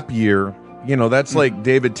gap year. You know, that's like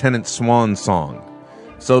David Tennant's swan song.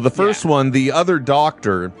 So the first one, The Other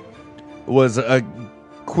Doctor, was a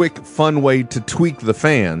quick, fun way to tweak the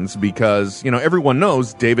fans because, you know, everyone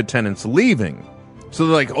knows David Tennant's leaving. So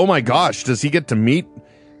they're like, oh my gosh, does he get to meet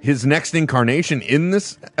his next incarnation in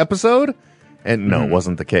this episode? And no, it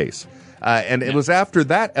wasn't the case. And it was after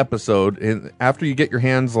that episode, after you get your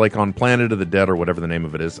hands like on Planet of the Dead or whatever the name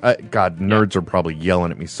of it is. God, nerds are probably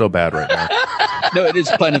yelling at me so bad right now. No, it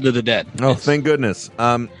is Planet of the Dead. Oh, thank goodness.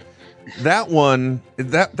 That one,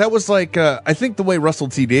 that was like, I think the way Russell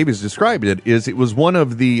T Davies described it is it was one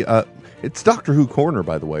of the, it's Doctor Who Corner,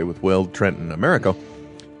 by the way, with Will Trent and Americo.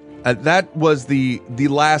 That was the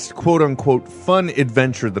last quote-unquote fun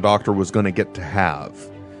adventure the Doctor was going to get to have.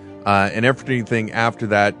 And everything after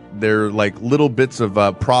that, they're like little bits of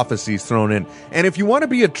prophecies thrown in. And if you want to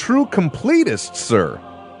be a true completist, sir,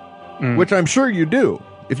 which I'm sure you do,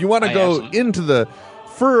 if you want to go into the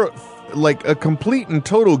like a complete and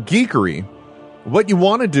total geekery, what you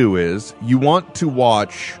want to do is you want to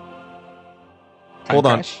watch. Hold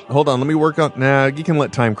on. Let me work on. Nah, you can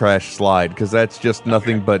let Time Crash slide because that's just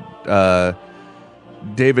nothing but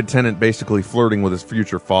David Tennant basically flirting with his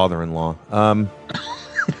future father-in-law.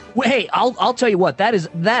 Hey, I'll tell you what, that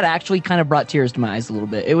actually kind of brought tears to my eyes a little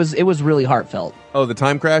bit. It was really heartfelt. Oh, the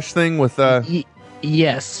Time Crash thing with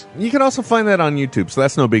yes. You can also find that on YouTube, so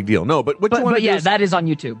that's no big deal. No, but what you want to do is, that is on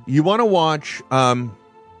YouTube. You want to watch hi,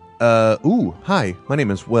 my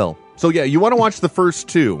name is Will. So yeah, you want to watch the first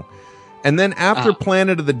 2. And then after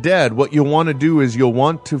Planet of the Dead, what you'll want to do is you'll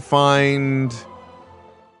want to find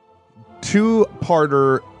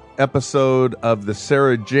 2-parter episode of the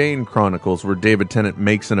Sarah Jane Chronicles where David Tennant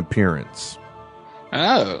makes an appearance.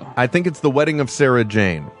 Oh. I think it's The Wedding of Sarah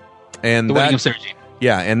Jane. And The Wedding of Sarah Jane.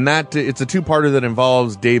 Yeah, and that it's a 2-parter that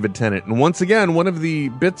involves David Tennant. And once again, one of the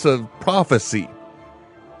bits of prophecy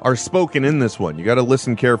are spoken in this one. You got to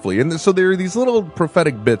listen carefully. And so there are these little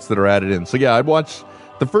prophetic bits that are added in. So yeah, I'd watch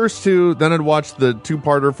the first 2, then I'd watch the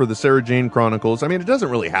 2-parter for the Sarah Jane Chronicles. I mean, it doesn't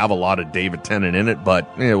really have a lot of David Tennant in it, but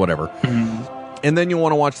whatever. And then you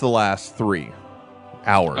want to watch the last 3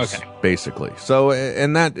 hours, basically. So,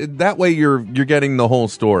 and that way you're getting the whole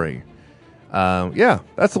story. Yeah,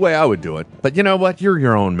 that's the way I would do it. But you know what? You're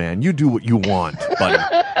your own man. You do what you want, buddy.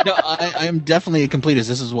 No, I am definitely a completist.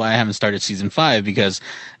 This is why I haven't started season 5 because,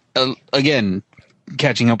 again,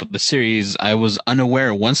 catching up with the series, I was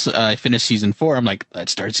unaware. Once I finished season 4, I'm like,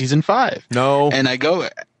 let's start season 5. No, and I go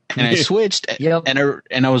and I switched,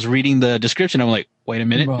 and I was reading the description. I'm like, wait a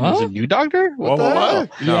minute, there's a new Doctor? What the hell?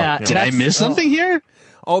 Yeah, did I miss something here?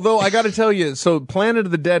 Although I got to tell you, so Planet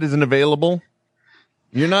of the Dead isn't available.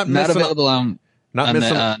 You're not available on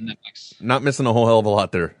Netflix. Not missing a whole hell of a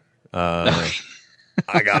lot there.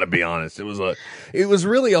 I gotta be honest. It was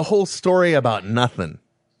really a whole story about nothing.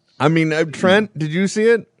 I mean, Trent, did you see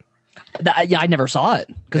it? Yeah, I never saw it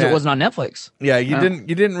because it wasn't on Netflix. Yeah, you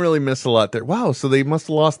didn't really miss a lot there. Wow, so they must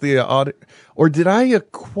have lost the audit, or did I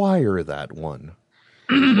acquire that one?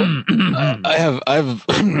 I've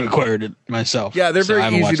acquired it myself. Yeah, they're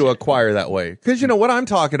very easy to acquire that way. Because, you know, what I'm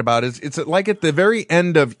talking about is it's like at the very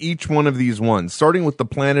end of each one of these ones, starting with the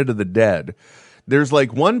Planet of the Dead, there's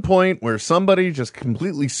like one point where somebody just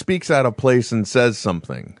completely speaks out of place and says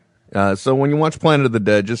something. So when you watch Planet of the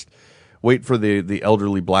Dead, just wait for the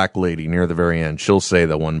elderly black lady near the very end. She'll say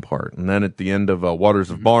the one part. And then at the end of Waters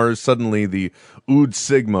of Mars, suddenly the Ood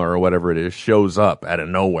Sigma or whatever it is shows up out of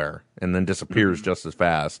nowhere and then disappears just as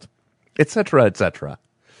fast, etc., etc.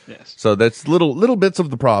 Yes. So that's little bits of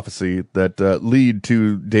the prophecy that lead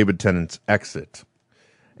to David Tennant's exit.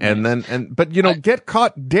 And but you know, get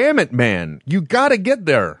caught. Damn it, man! You got to get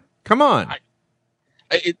there. Come on.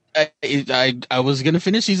 I was gonna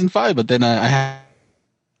finish season 5, but then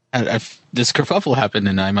this kerfuffle happened,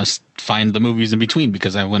 and I must find the movies in between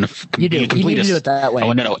because I want to complete it. You need to do it that way. I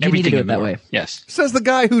want to know everything. You need to do it that way. Yes. Says the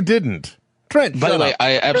guy who didn't. Trent. By the way,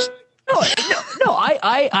 I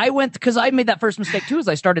went because I made that first mistake too. As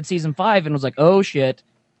I started season 5 and was like, oh shit,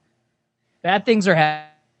 bad things are happening.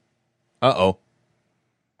 Uh-oh.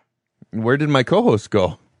 Where did my co-host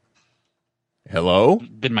go? Hello?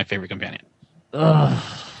 Been my favorite companion.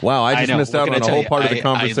 Wow, I just know. missed What out can I on a tell whole you? part of the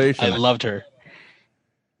conversation. I loved her.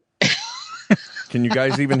 Can you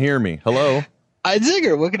guys even hear me? Hello?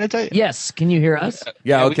 Zigger, what can I tell you? Yes, can you hear us?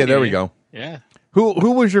 Yeah, we okay, can there hear we you. go. Yeah.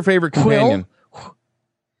 Who was your favorite companion?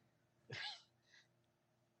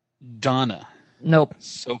 Donna. Nope.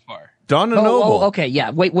 So far. Donna Noble. Oh, okay, yeah.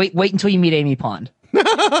 Wait until you meet Amy Pond.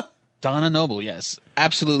 Donna Noble, yes.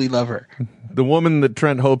 Absolutely love her. The woman that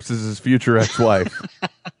Trent hopes is his future ex-wife.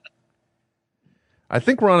 I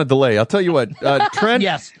think we're on a delay. I'll tell you what, Trent.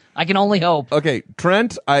 Yes, I can only hope. Okay,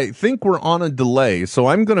 Trent, I think we're on a delay, so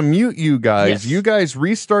I'm going to mute you guys. Yes. You guys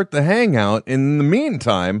restart the Hangout. In the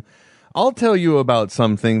meantime, I'll tell you about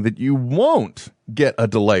something that you won't get a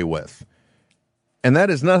delay with. And that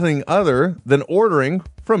is nothing other than ordering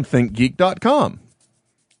from ThinkGeek.com.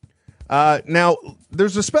 Now,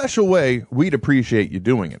 there's a special way we'd appreciate you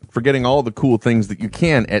doing it, for getting all the cool things that you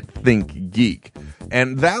can at ThinkGeek.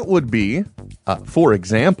 And that would be, for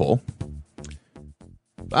example,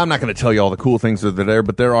 I'm not going to tell you all the cool things that are there,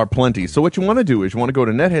 but there are plenty. So what you want to do is you want to go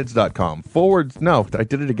to netheads.com No, I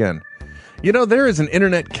did it again. You know, there is an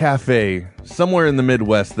internet cafe somewhere in the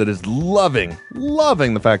Midwest that is loving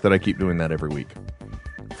the fact that I keep doing that every week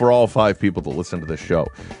for all 5 people to listen to this show.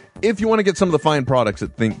 If you want to get some of the fine products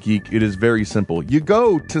at ThinkGeek, it is very simple. You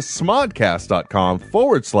go to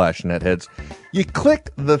smodcast.com/netheads. You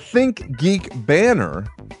click the ThinkGeek banner,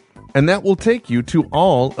 and that will take you to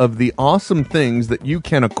all of the awesome things that you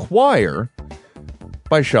can acquire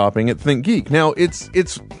by shopping at ThinkGeek. Now, it's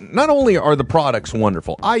not only are the products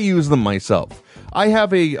wonderful, I use them myself. I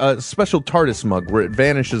have a special TARDIS mug where it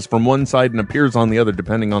vanishes from one side and appears on the other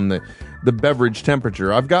depending on the beverage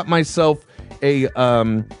temperature. I've got myself a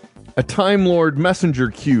Time Lord messenger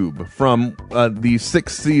cube from the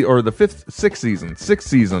sixth season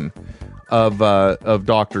of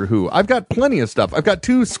Doctor Who. I've got plenty of stuff. I've got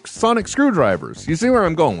 2 sonic screwdrivers. You see where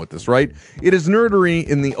I'm going with this, right? It is nerdery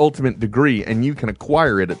in the ultimate degree, and you can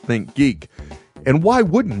acquire it at ThinkGeek. And why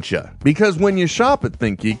wouldn't you? Because when you shop at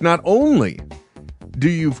ThinkGeek, not only do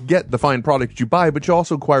you get the fine product you buy, but you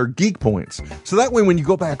also acquire geek points. So that way, when you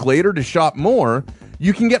go back later to shop more,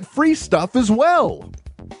 you can get free stuff as well.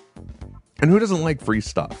 And who doesn't like free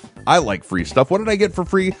stuff? I like free stuff. What did I get for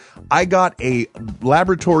free? I got a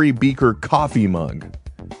Laboratory Beaker coffee mug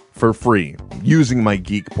for free using my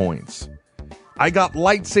geek points. I got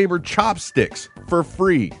lightsaber chopsticks for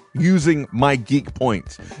free using my geek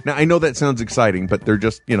points. Now, I know that sounds exciting, but they're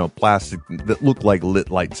just, plastic that look like lit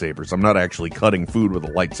lightsabers. I'm not actually cutting food with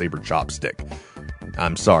a lightsaber chopstick.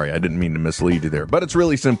 I'm sorry, I didn't mean to mislead you there. But it's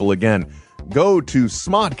really simple. Again, go to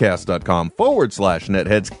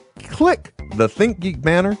smodcast.com/netheads, click the ThinkGeek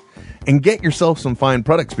banner, and get yourself some fine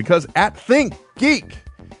products, because at ThinkGeek,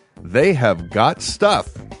 they have got stuff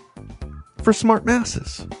for smart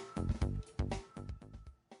masses.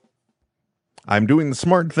 I'm doing the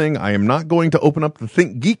smart thing. I am not going to open up the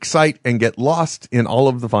ThinkGeek site and get lost in all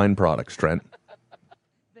of the fine products, Trent.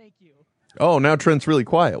 Thank you. Oh, now Trent's really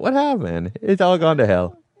quiet. What happened? It's all gone to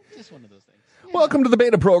hell. Just one of those things. Welcome to the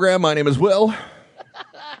beta program. My name is Will.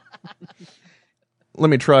 Let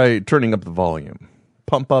me try turning up the volume.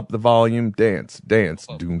 Pump up the volume. Dance. Doom,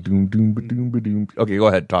 doom, doom, ba-doom, ba-doom. Okay, go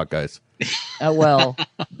ahead. Talk, guys. Well,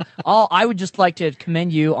 I would just like to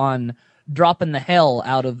commend you on dropping the hell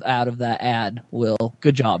out of that ad, Will.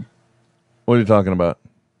 Good job. What are you talking about?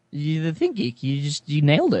 The ThinkGeek. You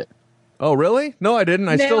nailed it. Oh, really? No, I didn't.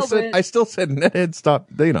 I still said Nethead stop.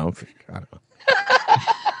 I don't know.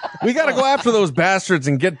 We got to go after those bastards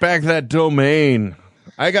and get back that domain.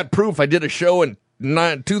 I got proof. I did a show in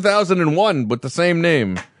 2001 with the same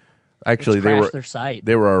name. Actually, their site.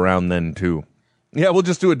 They were around then too. Yeah, we'll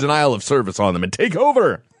just do a denial of service on them and take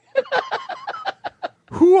over.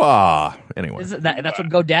 Hooah! Anyway, that's what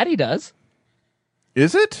GoDaddy does.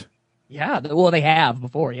 Is it? Yeah. Well, they have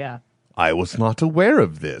before. Yeah. I was not aware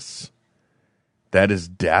of this. That is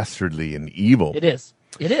dastardly and evil. It is.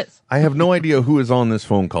 I have no idea who is on this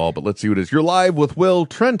phone call, but let's see who it is. You're live with Will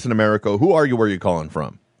Trent in America. Who are you? Where are you calling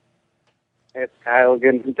from? It's Kyle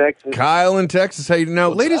again from Texas. Kyle in Texas. Hey, now,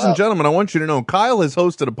 ladies and gentlemen, I want you to know Kyle has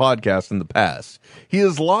hosted a podcast in the past. He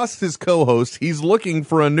has lost his co-host. He's looking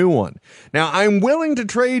for a new one. Now, I'm willing to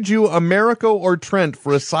trade you America or Trent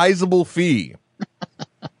for a sizable fee.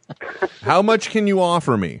 How much can you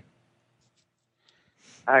offer me?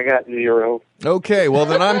 I got 0. Okay, well,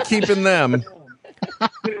 then I'm keeping them.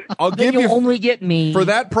 I'll give you only get me. For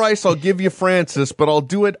that price, I'll give you Francis, but I'll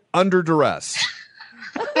do it under duress.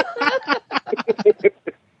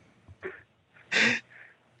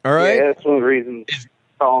 All right. Yeah, that's one of the reasons I'm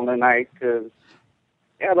calling tonight, because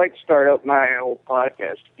I'd like to start up my old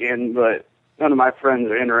podcast again, but none of my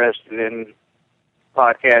friends are interested in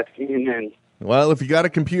podcasting. And well, if you got a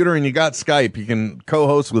computer and you got Skype, you can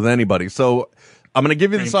co-host with anybody. So I'm going to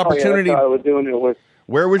give you this opportunity. I was doing it with.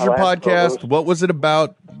 Where was your podcast? co-host. What was it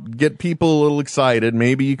about? Get people a little excited.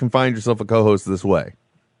 Maybe you can find yourself a co-host this way.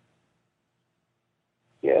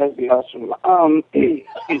 Yeah, that'd be awesome.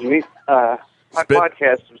 Excuse me. My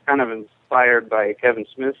podcast was kind of inspired by Kevin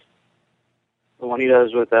Smith, the one he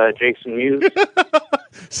does with Jason Mewes.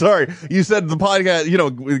 Sorry, you said the podcast,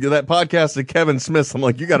 that podcast of Kevin Smith. I'm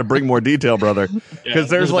like, you got to bring more detail, brother. Because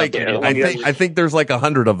there's I think there's like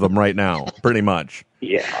 100 of them right now, pretty much.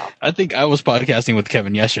 Yeah. I think I was podcasting with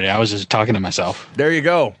Kevin yesterday. I was just talking to myself. There you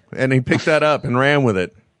go. And he picked that up and ran with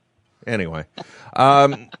it. Anyway.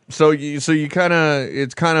 So you kind of,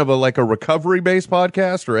 it's kind of like a recovery-based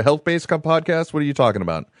podcast or a health-based podcast? What are you talking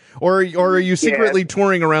about? Or are you secretly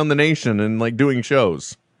touring around the nation and like doing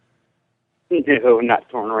shows? No, not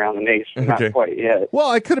touring around the nation, Okay. not quite yet. Well,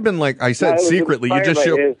 I could have been like I said, No, it was secretly. You inspired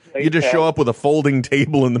just by show his show up with a folding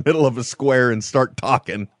table in the middle of a square and start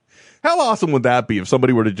talking. How awesome would that be if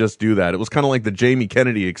somebody were to just do that? It was kind of like the Jamie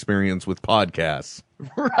Kennedy experience with podcasts.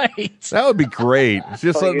 Right. That would be great. It's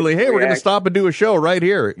just suddenly, hey, we're going to stop and do a show right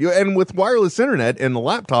here. And with wireless internet and the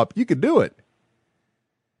laptop, you could do it.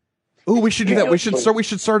 Ooh, we should do that. We should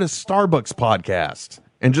start a Starbucks podcast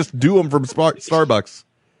and just do them from Starbucks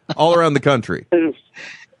all around the country.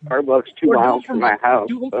 Starbucks 2 miles from my house.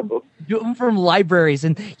 Do them from libraries,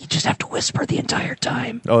 and you just have to whisper the entire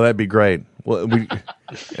time. Oh, that'd be great. Well,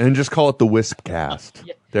 and just call it the Wispcast.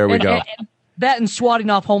 There we go. And that and swatting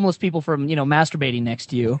off homeless people from, masturbating next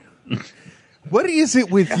to you. What is it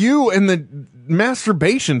with you and the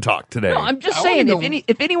masturbation talk today? No, I'm just saying,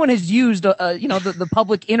 if anyone has used, the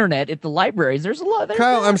public internet at the libraries, there's a lot.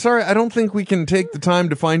 Kyle, I'm sorry. I don't think we can take the time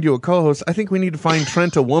to find you a co-host. I think we need to find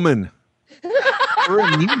Trent a woman. Or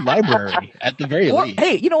a new library, at the very least.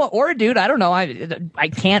 Hey, you know what? Or a dude. I don't know. I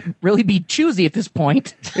can't really be choosy at this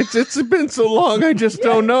point. It's been so long. I just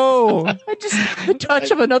don't know. The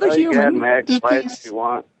touch of another human. Max, if you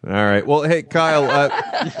want. All right. Well, hey, Kyle,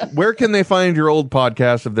 where can they find your old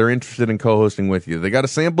podcast if they're interested in co-hosting with you? They got to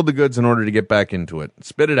sample the goods in order to get back into it.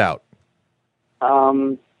 Spit it out.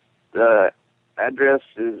 The address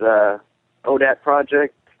is ODAT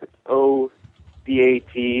Project. It's ODATPROJETT.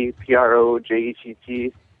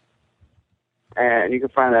 And you can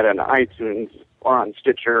find that on iTunes or on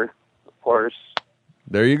Stitcher, of course.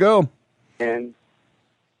 There you go. And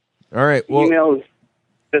all right. Well, email is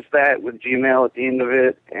just that with Gmail at the end of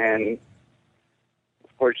it. And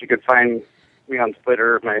of course, you could find me on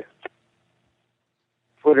Twitter. My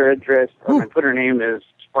Twitter address, or my Twitter name is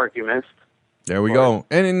Sparky Mist. There we go.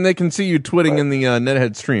 And they can see you twitting in the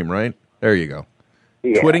Nethead stream, right? There you go.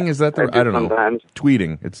 Yeah, twitting, is that the? I don't sometimes. know.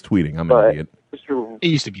 Tweeting. It's tweeting. I'm an idiot. It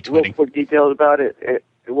used to be Real twitting. quick details about it.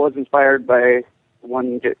 It was inspired by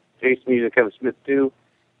one Jason Mewes and Kevin Smith too,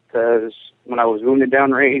 because when I was wounded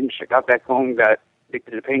downrange, I got back home, got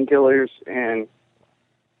addicted to painkillers, and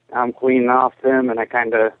I'm cleaning off them, and I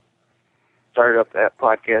kind of started up that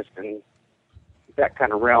podcast in that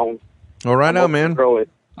kind of realm. All right, now, man. Grow it.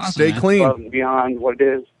 Stay clean. Above and beyond what it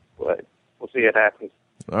is, but we'll see it happens.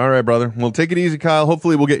 All right, brother. Well, take it easy, Kyle.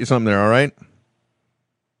 Hopefully, we'll get you something there. All right.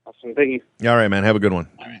 Awesome. Thank you. All right, man. Have a good one.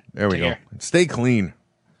 All right. There we Take go. care. Stay clean.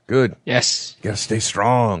 Good. Yes. You gotta stay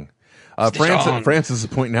strong. strong. Francis is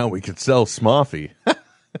pointing out we could sell Smoffy.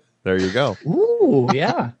 There you go. Ooh,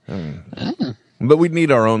 yeah. But we'd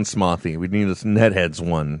need our own Smoffy. We'd need this Netheads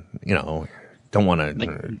one. Don't want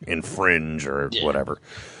to infringe or whatever.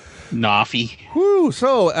 Noffy. Whew.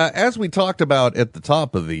 So, as we talked about at the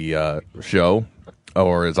top of the show,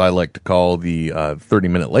 or as I like to call the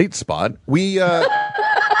 30-minute late spot, we, I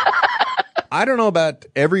don't know about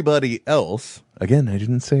everybody else. Again, I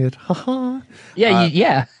didn't say it. Haha. Yeah,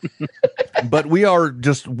 yeah. But we are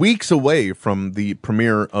just weeks away from the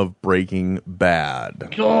premiere of Breaking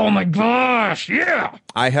Bad. Oh my gosh, yeah.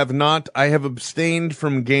 I have abstained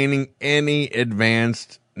from gaining any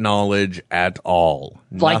advanced knowledge at all.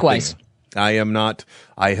 Likewise. Nothing.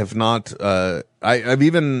 I've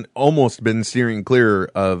even almost been steering clear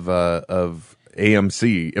of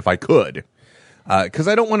AMC if I could. Cause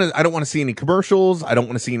I don't want to see any commercials. I don't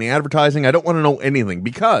want to see any advertising. I don't want to know anything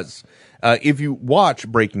because, if you watch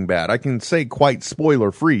Breaking Bad, I can say quite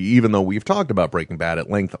spoiler free, even though we've talked about Breaking Bad at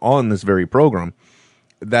length on this very program,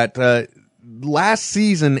 that, last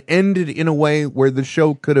season ended in a way where the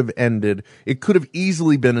show could have ended. It could have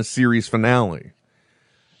easily been a series finale.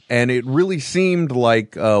 And it really seemed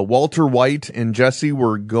like Walter White and Jesse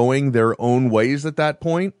were going their own ways at that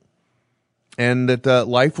point, and that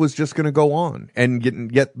life was just going to go on.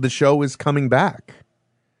 And yet the show is coming back.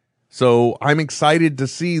 So I'm excited to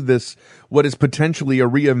see this, what is potentially a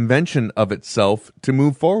reinvention of itself to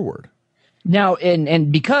move forward. Now,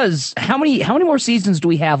 and because how many more seasons do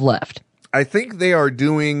we have left? I think they are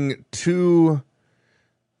doing 2.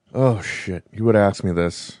 Oh shit! You would ask me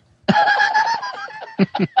this.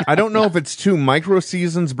 I don't know if it's 2 micro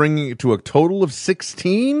seasons, bringing it to a total of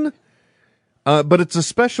 16. But it's a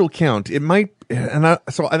special count. It might,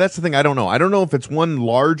 so that's the thing. I don't know. I don't know if it's one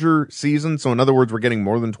larger season. So in other words, we're getting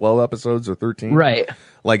more than 12 episodes or 13. Right.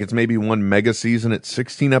 Like it's maybe one mega season at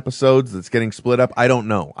 16 episodes that's getting split up. I don't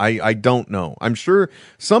know. I don't know. I'm sure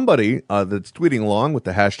somebody that's tweeting along with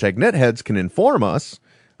the hashtag netheads can inform us,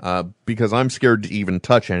 because I'm scared to even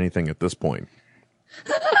touch anything at this point.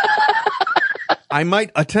 I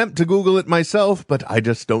might attempt to Google it myself, but I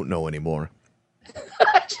just don't know anymore.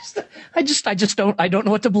 I don't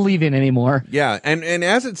know what to believe in anymore. Yeah, and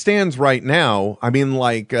as it stands right now, I mean,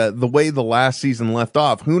 like, the way the last season left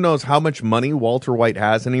off, who knows how much money Walter White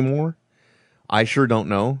has anymore? I sure don't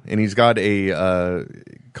know. And he's got a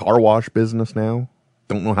car wash business now.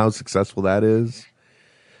 Don't know how successful that is.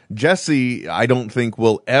 Jesse, I don't think,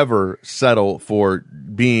 will ever settle for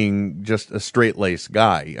being just a straight-laced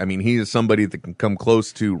guy. I mean, he is somebody that can come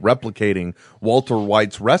close to replicating Walter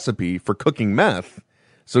White's recipe for cooking meth.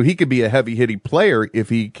 So he could be a heavy-hitting player if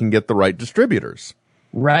he can get the right distributors.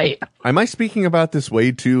 Right. Am I speaking about this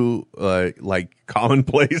way too, like,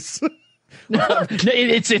 commonplace?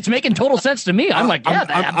 It's making total sense to me. I'm like,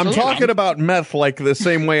 yeah, I'm talking about meth like the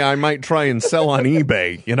same way I might try and sell on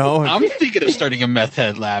eBay, you know? I'm thinking of starting a meth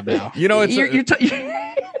head lab now. You know, it's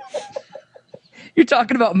you're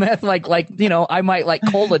talking about meth like you know, I might like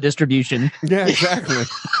cola distribution. Yeah, exactly.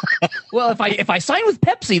 Well, if I sign with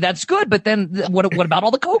Pepsi, that's good. But then what about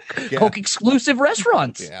all the Coke exclusive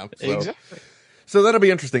restaurants? Yeah, exactly. So that'll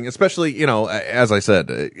be interesting, especially, you know, as I said,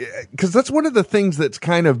 because that's one of the things that's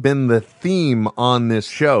kind of been the theme on this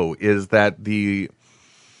show is that the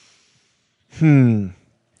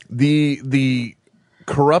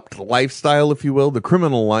corrupt lifestyle, if you will, the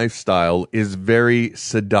criminal lifestyle is very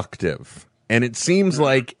seductive. And it seems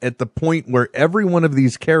like at the point where every one of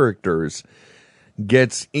these characters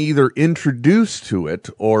gets either introduced to it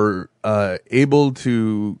or able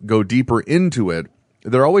to go deeper into it,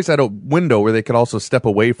 they're always at a window where they could also step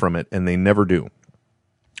away from it, and they never do.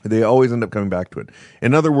 They always end up coming back to it.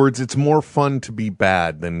 In other words, it's more fun to be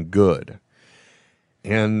bad than good.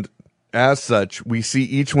 And as such, we see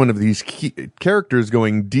each one of these characters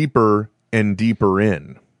going deeper and deeper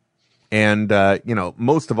in. And, you know,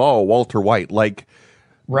 most of all, Walter White. Like,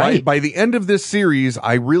 right. By the end of this series,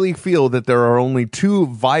 I really feel that there are only 2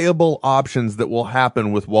 viable options that will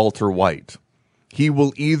happen with Walter White. He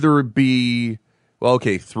will either be... Well,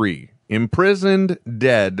 okay, 3. Imprisoned,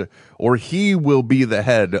 dead, or he will be the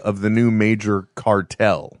head of the new major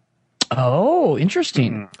cartel. Oh,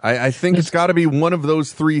 interesting. I think it's got to be one of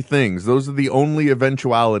those 3 things. Those are the only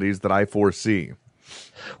eventualities that I foresee.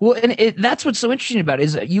 Well, and that's what's so interesting about it,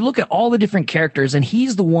 is you look at all the different characters, and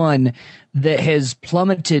he's the one that has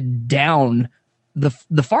plummeted down the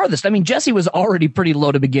farthest. I mean, Jesse was already pretty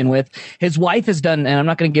low to begin with. His wife has done, and I'm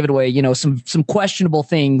not going to give it away, you know, some questionable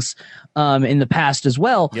things in the past as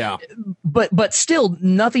well. Yeah. But still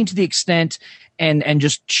nothing to the extent and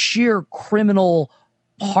just sheer criminal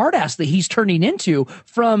hard ass that he's turning into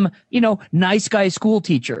from, you know, nice guy school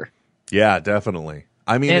teacher. Yeah, definitely.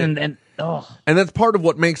 I mean, and that's part of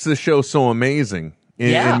what makes this show so amazing.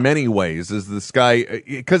 In many ways, is this guy,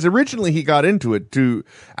 because originally he got into it to,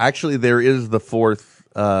 actually there is the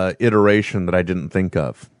 4th iteration that I didn't think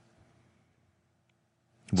of.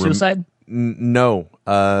 Suicide? No.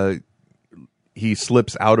 He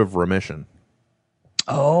slips out of remission.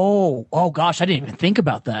 Oh gosh, I didn't even think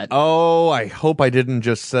about that. Oh, I hope I didn't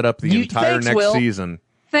just set up the entire next season.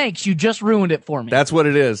 Thanks, you just ruined it for me. That's what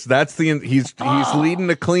it is. That's he's leading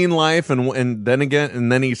a clean life, and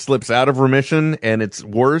then he slips out of remission, and it's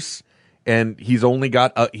worse. And he's only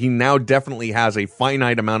got he now definitely has a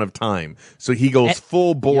finite amount of time, so he goes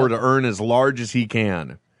full bore to earn as large as he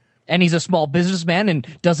can. And he's a small businessman and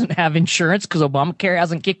doesn't have insurance because Obamacare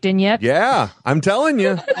hasn't kicked in yet. Yeah, I'm telling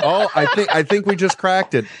you. Oh, I think we just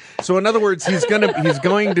cracked it. So in other words, he's going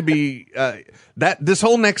to be that this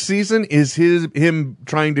whole next season is him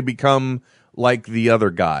trying to become like the other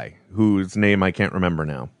guy whose name I can't remember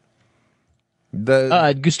now.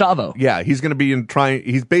 Gustavo. Yeah, he's going to be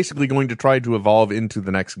he's basically going to try to evolve into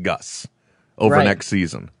the next Gus over next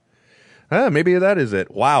season. Maybe that is it.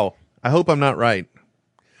 Wow. I hope I'm not right.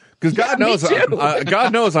 Because God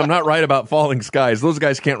knows I'm not right about Falling Skies. Those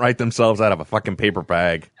guys can't write themselves out of a fucking paper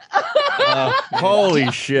bag.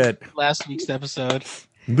 Holy shit. Last week's episode.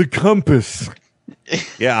 The compass.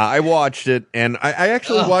 Yeah, I watched it, and I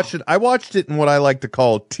actually watched it. I watched it in what I like to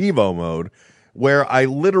call TiVo mode, where I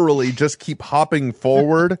literally just keep hopping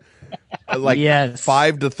forward like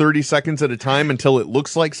 5 to 30 seconds at a time until it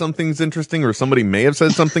looks like something's interesting or somebody may have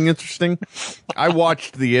said something interesting. I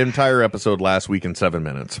watched the entire episode last week in 7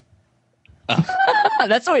 minutes.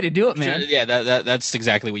 That's the way to do it, man. Yeah, that's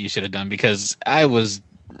exactly what you should have done, because I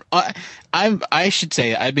should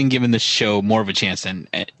say I've been giving this show more of a chance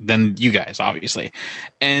than you guys, obviously,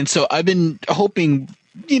 and so I've been hoping,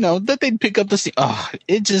 that they'd pick up the scene. Oh,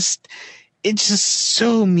 it's just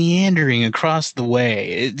so meandering across the way.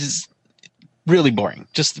 It's just really boring.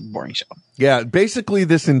 Just a boring show. Yeah, basically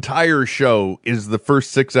this entire show is the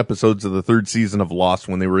first 6 episodes of the 3rd season of Lost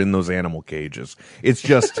when they were in those animal cages. It's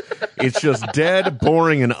just dead,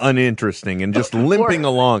 boring, and uninteresting, and just limping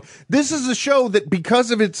along. This is a show that, because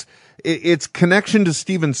of its connection to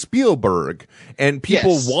Steven Spielberg and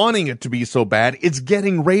people wanting it to be so bad, it's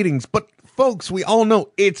getting ratings. But folks, we all know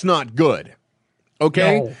it's not good.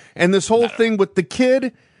 Okay? No. And this whole thing with the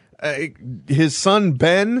kid, his son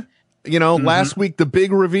Ben, last week the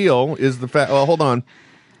big reveal is the fact. Well, hold on.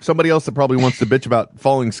 Somebody else that probably wants to bitch about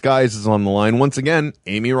Falling Skies is on the line. Once again,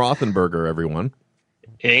 Amy Rothenberger, everyone.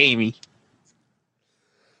 Hey, Amy.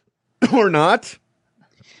 Or not.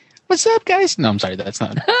 What's up, guys? No, I'm sorry. That's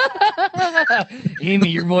not. Amy,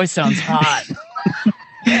 your voice sounds hot.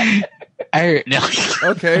 No.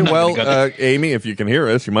 Okay, well, Amy, if you can hear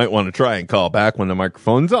us, you might want to try and call back when the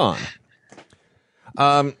microphone's on.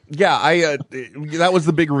 That was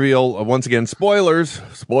the big reveal. Once again, spoilers.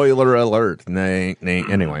 Spoiler alert.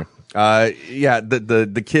 Anyway,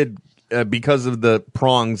 the kid, because of the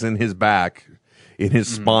prongs in his back, in his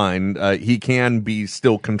spine, he can be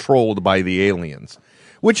still controlled by the aliens,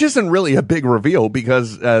 which isn't really a big reveal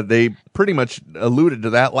because they pretty much alluded to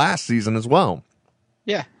that last season as well.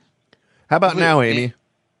 Yeah. How about now, Amy?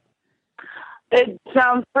 It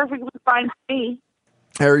sounds perfectly fine to me.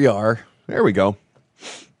 There you are. There we go.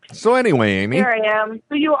 So anyway, Amy. Here I am.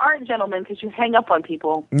 So you aren't gentlemen because you hang up on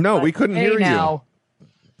people. No, we couldn't hear you.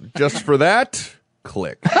 Just for that,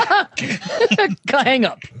 click. Hang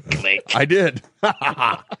up. Click. I did.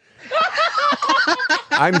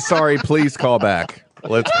 I'm sorry. Please call back.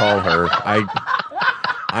 Let's call her.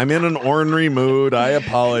 I'm in an ornery mood. I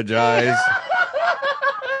apologize.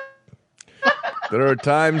 There are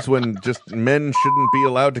times when just men shouldn't be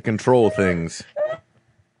allowed to control things.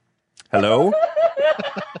 Hello?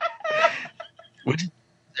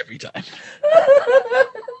 Every time.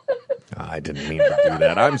 I didn't mean to do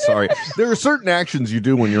that. I'm sorry. There are certain actions you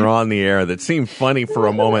do when you're on the air that seem funny for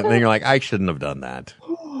a moment, and then you're like, I shouldn't have done that.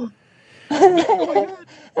 Well,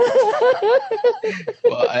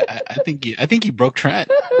 I think you broke Trent.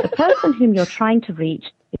 The person whom you're trying to reach.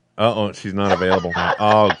 Uh-oh, she's not available now.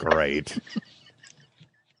 Oh, great.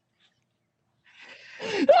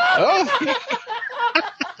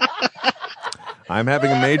 I'm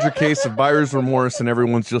having a major case of buyer's remorse, and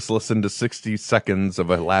everyone's just listened to 60 seconds of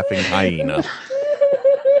a laughing hyena.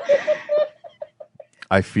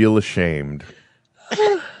 I feel ashamed.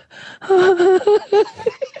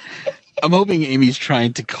 I'm hoping Amy's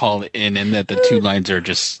trying to call in and that the two lines are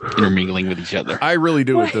just intermingling with each other. I really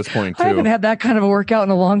do at this point, too. I haven't had that kind of a workout in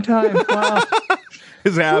a long time. Wow.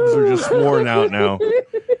 His abs are just worn out now.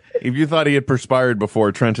 If you thought he had perspired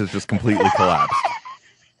before, Trent has just completely collapsed.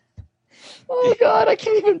 Oh God, I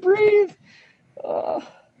can't even breathe.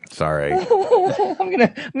 Sorry. I'm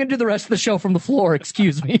gonna do the rest of the show from the floor.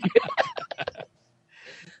 Excuse me.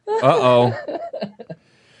 Uh-oh.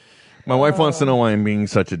 My wife wants to know why I'm being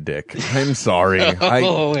such a dick. I'm sorry.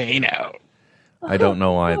 Hey now. I don't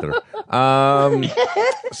know either.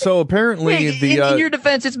 So apparently in your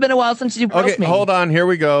defense, it's been a while since you broke me. Okay, hold on. Here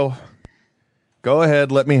we go. Go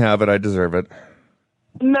ahead. Let me have it. I deserve it.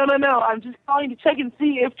 No. I'm just calling to check and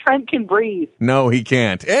see if Trent can breathe. No, he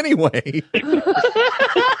can't. Anyway.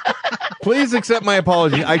 Please accept my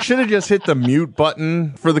apology. I should have just hit the mute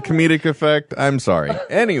button for the comedic effect. I'm sorry.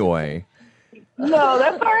 Anyway. No,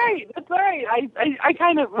 that's all right. That's all right. I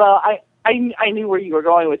kind of, I knew where you were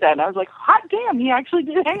going with that, and I was like, hot damn, he actually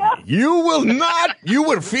did hang up. You will not. You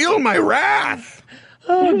would feel my wrath.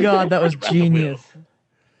 Oh, God, that was genius.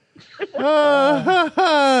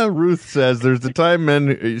 Ruth says there's a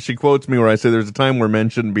time she quotes me where I say there's a time where men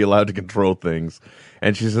shouldn't be allowed to control things.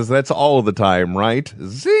 And she says that's all the time, right?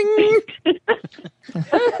 Zing!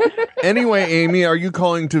 Anyway, Amy, are you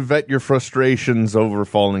calling to vet your frustrations over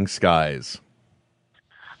Falling Skies?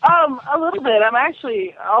 A little bit. I'm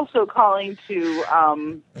actually also calling to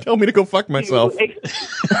tell me to go fuck myself.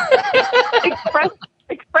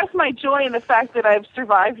 express my joy in the fact that I've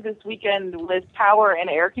survived this weekend with power and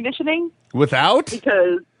air conditioning. Without?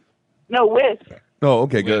 With. Oh,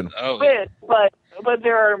 okay, good. With, but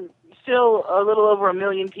there are still a little over 1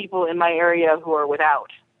 million people in my area who are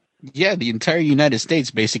without. Yeah, the entire United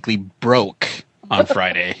States basically broke on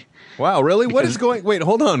Friday. Wow, really? What is going... Wait,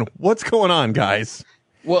 hold on. What's going on, guys?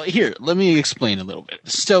 Well, here, let me explain a little bit.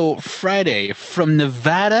 So, Friday, from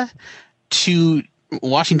Nevada to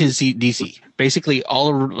Washington, D.C., basically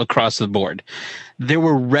all across the board, there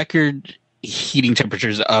were record heating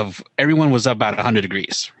temperatures of... Everyone was up about 100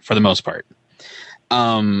 degrees, for the most part.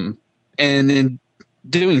 And in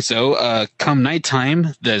doing so, come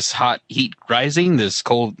nighttime, this hot heat rising, this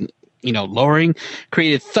cold, lowering,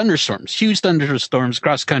 created thunderstorms, huge thunderstorms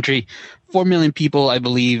across the country. 4 million people, I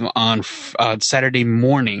believe, on Saturday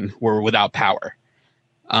morning were without power.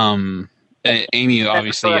 Amy,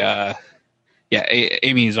 obviously,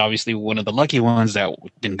 Amy is obviously one of the lucky ones that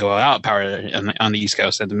didn't go without power on the East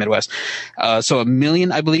Coast and the Midwest. So 1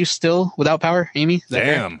 million, I believe, still without power. Amy,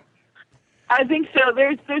 damn. I think so.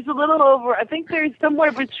 There's a little over. I think there's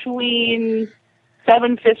somewhere between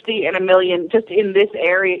 750 and 1 million just in this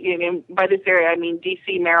area. By this area, I mean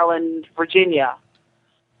D.C., Maryland, Virginia,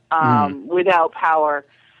 without power.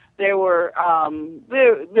 There were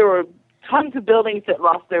tons of buildings that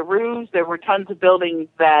lost their roofs. There were tons of buildings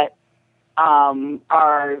that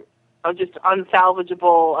are just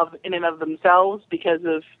unsalvageable in and of themselves because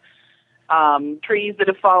of trees that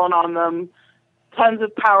have fallen on them. Tons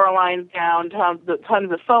of power lines down, tons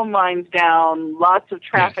of phone lines down, lots of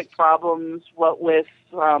traffic problems, what with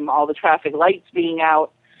all the traffic lights being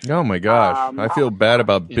out. Oh, my gosh. I feel bad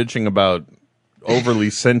about bitching about overly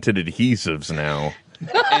scented adhesives now.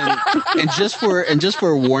 and just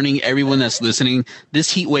for warning everyone that's listening,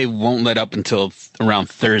 this heat wave won't let up until around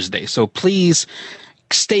Thursday. So please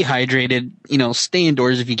stay hydrated, stay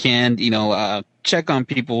indoors if you can, check on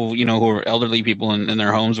people, who are elderly people in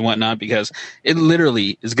their homes and whatnot, because it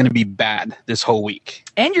literally is going to be bad this whole week.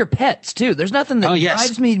 And your pets too. There's nothing that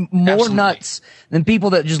drives me more nuts than people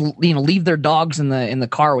that just leave their dogs in the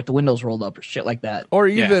car with the windows rolled up or shit like that. Or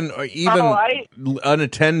even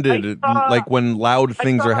unattended, like when loud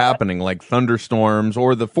things are happening, like thunderstorms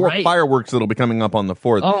or the fireworks that'll be coming up on the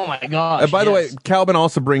 4th. Oh my gosh! By the way, Calvin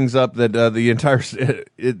also brings up that the entire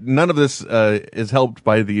none of this is helped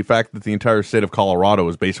by the fact that the entire state of Colorado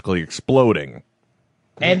is basically exploding.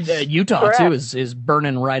 And Utah, too, is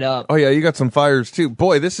burning right up. Oh, yeah, you got some fires, too.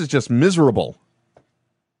 Boy, this is just miserable.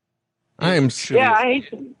 I am sure. Yeah,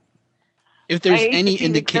 if there's any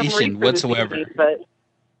indication whatsoever. But,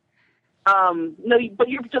 no, but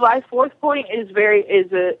your July 4th point is a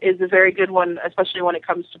very good one, especially when it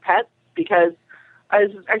comes to pets, because I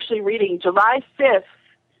was actually reading July 5th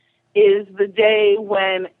is the day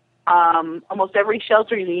when almost every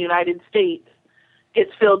shelter in the United States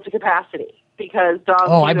gets filled to capacity because dogs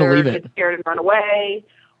either get scared and run away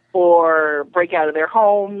or break out of their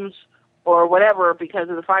homes or whatever because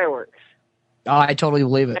of the fireworks. Oh, I totally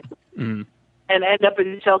believe it. And end up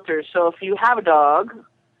in shelters. So if you have a dog,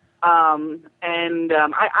 I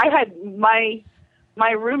had my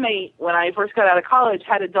roommate when I first got out of college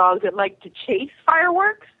had a dog that liked to chase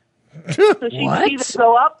fireworks. So she'd see them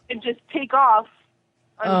go up and just take off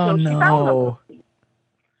until she found them.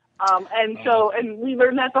 And we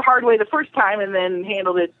learned that the hard way the first time and then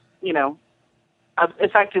handled it,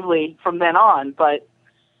 effectively from then on. But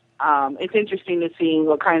it's interesting to see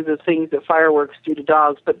what kinds of things that fireworks do to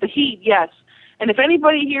dogs. But the heat, yes. And if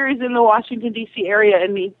anybody here is in the Washington, D.C. area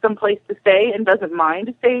and needs some place to stay and doesn't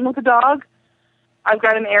mind staying with a dog, I've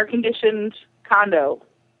got an air-conditioned condo,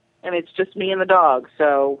 and it's just me and the dog.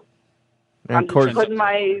 So I'm just putting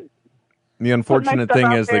my... The unfortunate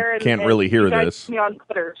thing is they can't really hear this. Me on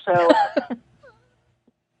Twitter, so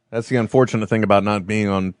that's the unfortunate thing about not being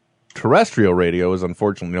on terrestrial radio is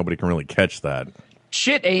unfortunately nobody can really catch that.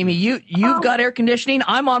 Shit, Amy, you've got air conditioning.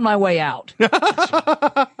 I'm on my way out.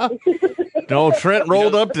 No, Trent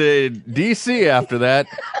rolled up to D.C. after that.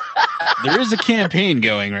 There is a campaign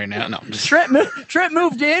going right now. No, Trent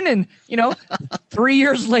moved in, and 3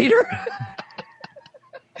 years later.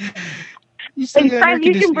 You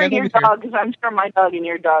can bring your dog, because I'm sure my dog and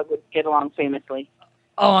your dog would get along famously.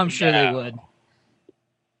 Oh, I'm sure they would.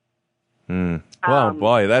 Well,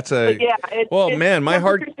 boy, that's a... my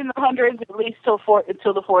heart... in the hundreds, at least till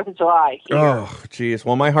the 4th of July. Here. Oh, jeez.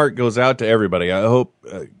 Well, my heart goes out to everybody. I hope...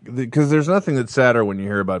 Because there's nothing that's sadder when you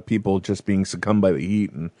hear about people just being succumbed by the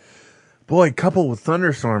heat. And, boy, coupled with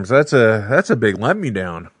thunderstorms, that's a big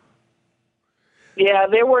let-me-down. Yeah,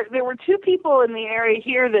 there were 2 people in the area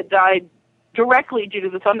here that died directly due to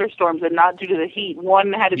the thunderstorms and not due to the heat.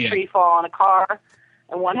 One had a tree fall on a car,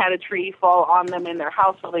 and one had a tree fall on them in their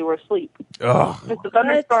house while they were asleep. Ugh. Because the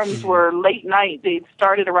thunderstorms were late night. They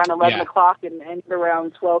started around 11 o'clock and ended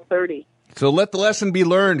around 12:30. So let the lesson be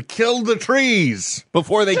learned. Kill the trees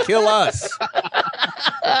before they kill us.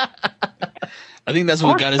 I think that's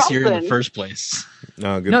what got us here in the first place.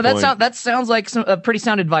 Oh, good No, point. that sounds like pretty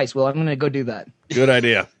sound advice, Will. I'm going to go do that. Good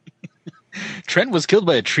idea. Trent was killed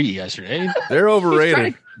by a tree yesterday. They're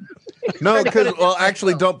overrated. No, because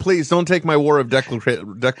actually, don't take my war of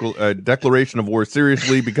declaration of war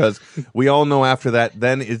seriously, because we all know after that,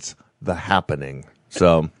 then it's the happening.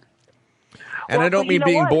 So, and I don't mean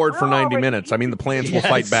being bored for 90 minutes. I mean the plants will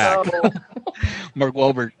fight back. So, Mark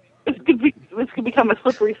Wahlberg. this could become a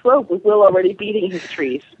slippery slope with Will already beating his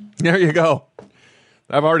trees. There you go.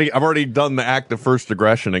 I've already done the act of first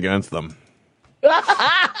aggression against them.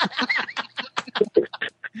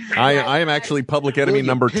 I am actually public enemy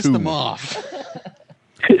number 2. Piss them off.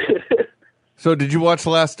 So, did you watch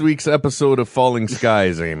last week's episode of Falling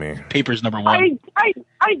Skies, Amy? Papers number 1. I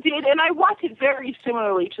did, and I watch it very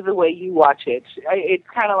similarly to the way you watch it. It's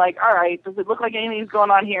kind of like, all right, does it look like anything's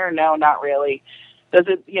going on here? No, not really. Does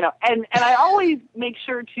it, and I always make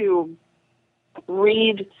sure to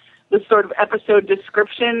read the sort of episode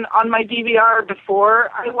description on my DVR before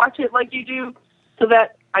I watch it like you do, so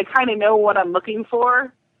that I kind of know what I'm looking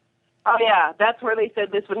for. Oh, yeah, that's where they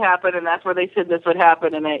said this would happen, and that's where they said this would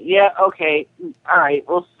happen, and okay, all right,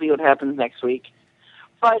 we'll see what happens next week.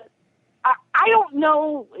 But I don't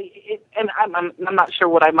know, and I'm not sure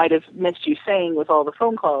what I might have missed you saying with all the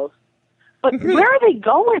phone calls, but where are they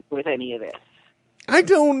going with any of this? I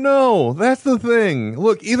don't know. That's the thing.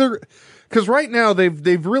 Look, because right now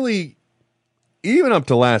they've really, even up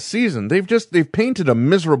to last season, they've painted a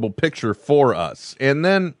miserable picture for us. And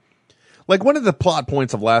then, like, one of the plot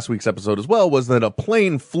points of last week's episode as well was that a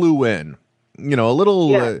plane flew in, a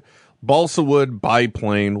little balsa wood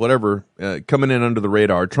biplane, whatever, coming in under the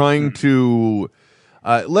radar, trying to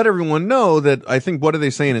let everyone know that, I think, what are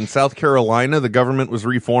they saying, in South Carolina, the government was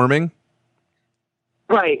reforming?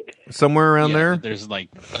 Right. Somewhere around there? There's like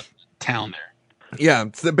a town there. Yeah,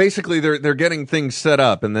 so basically they're getting things set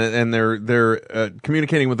up, and they're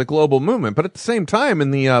communicating with the global movement. But at the same time,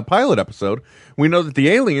 in the pilot episode, we know that the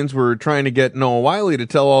aliens were trying to get Noah Wyle to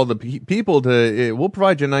tell all the people we'll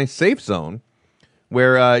provide you a nice safe zone,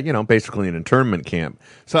 where basically an internment camp.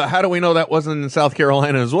 So how do we know that wasn't in South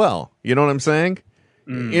Carolina as well? You know what I'm saying?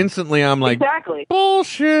 Instantly, I'm like, exactly,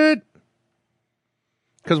 bullshit.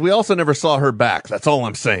 Because we also never saw her back. That's all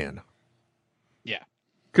I'm saying. Yeah.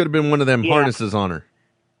 Could have been one of them harnesses on her.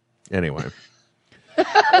 Anyway.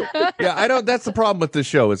 That's the problem with this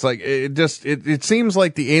show. It's like, it seems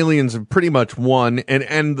like the aliens have pretty much won,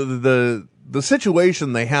 and the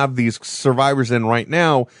situation they have these survivors in right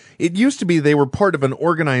now, it used to be they were part of an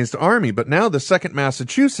organized army, but now the 2nd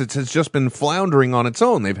Massachusetts has just been floundering on its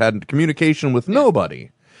own. They've had communication with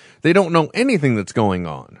nobody. They don't know anything that's going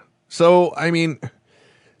on. So, I mean,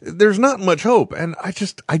 there's not much hope, and I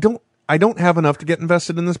don't have enough to get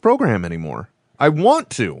invested in this program anymore. I want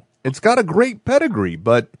to. It's got a great pedigree,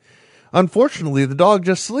 but unfortunately the dog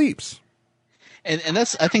just sleeps. And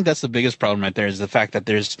I think that's the biggest problem right there, is the fact that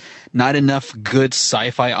there's not enough good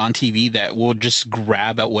sci-fi on TV that will just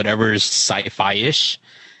grab at whatever is sci-fi-ish.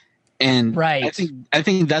 And I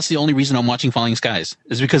think that's the only reason I'm watching Falling Skies,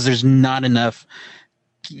 is because there's not enough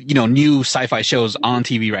new sci-fi shows on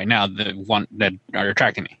TV right now that are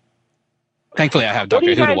attracting me. Thankfully, I have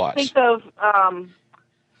Doctor Who to watch.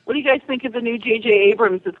 What do you guys think of the new J.J.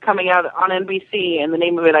 Abrams that's coming out on NBC, and the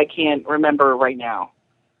name of it I can't remember right now?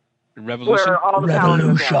 Revolution? Where all the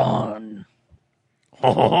Revolution.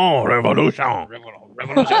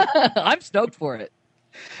 Revolution. I'm stoked for it.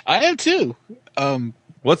 I am too.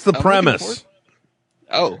 What's the premise?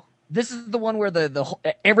 Oh. This is the one where the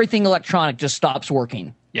everything electronic just stops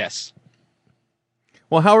working. Yes.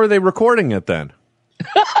 Well, how are they recording it then?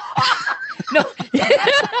 No,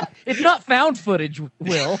 it's not found footage,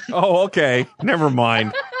 Will. Oh, okay. Never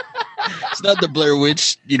mind. It's not the Blair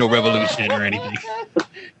Witch, Revolution or anything.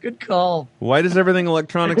 Good call. Why does everything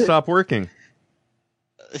electronic stop working?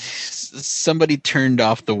 Somebody turned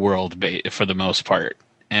off the world for the most part.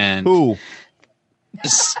 And who?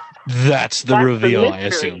 That's the reveal, I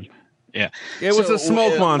assume. Yeah. It was a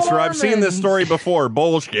smoke monster. I've seen this story before.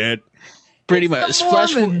 Bullshit. Pretty much.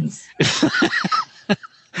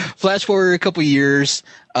 Flash forward a couple years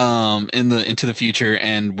into the future,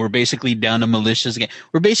 and we're basically down to militias again.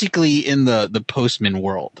 We're basically in the Postman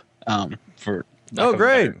world. For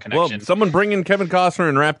great. Well, someone bring in Kevin Costner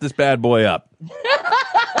and wrap this bad boy up.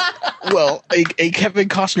 Well, a Kevin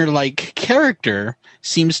Costner-like character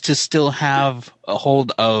seems to still have a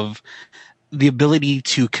hold of the ability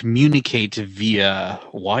to communicate via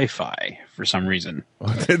Wi-Fi for some reason.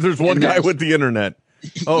 There's one guy with the internet.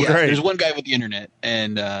 Oh, yeah, great. There's one guy with the internet,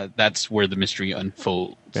 and that's where the mystery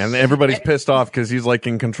unfolds. And everybody's pissed off because he's like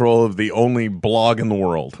in control of the only blog in the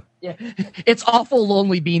world. Yeah, it's awful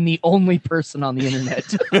lonely being the only person on the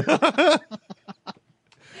internet.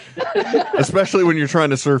 Especially when you're trying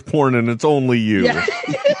to surf porn and it's only you. Yeah.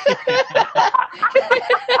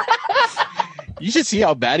 You should see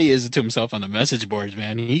how bad he is to himself on the message boards,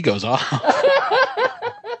 man. He goes off.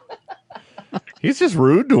 He's just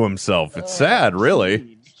rude to himself. It's sad,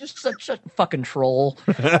 really. He's just such a fucking troll.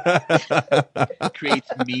 Creates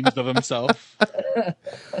memes of himself.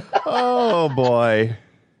 Oh, boy.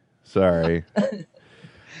 Sorry.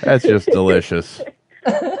 That's just delicious.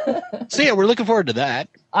 So yeah, we're looking forward to that.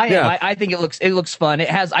 I think it looks fun.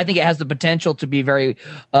 I think it has the potential to be very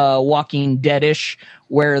Walking Dead-ish,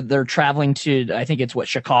 where they're traveling to, I think it's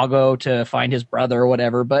Chicago to find his brother or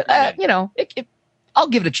whatever. But I'll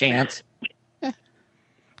give it a chance.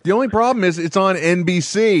 The only problem is it's on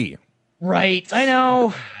NBC. Right, I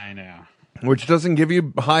know. Which doesn't give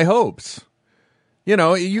you high hopes. You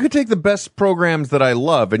know, you could take the best programs that I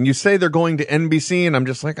love, and you say they're going to NBC, and I'm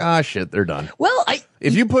just like, shit, they're done. Well,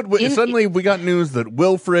 if you put suddenly we got news that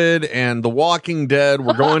Wilfred and The Walking Dead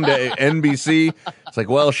were going to NBC, it's like,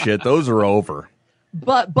 well, shit, those are over.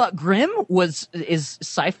 But Grimm is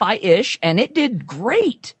sci-fi-ish, and it did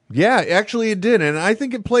great. Yeah, actually it did, and I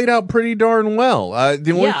think it played out pretty darn well.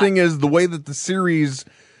 The only thing is the way that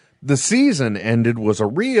the season ended was a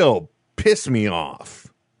real piss me off,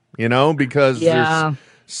 you know, because there's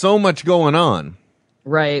so much going on.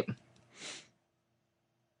 Right.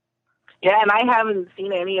 Yeah, and I haven't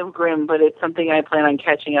seen any of Grimm, but it's something I plan on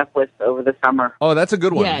catching up with over the summer. Oh, that's a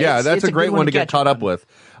good one. Yeah, that's a great one to get caught up with.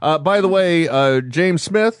 By the way, James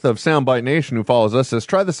Smith of Soundbite Nation, who follows us, says,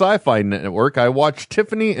 try the Sci-Fi Network. I watched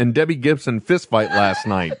Tiffany and Debbie Gibson fist fight last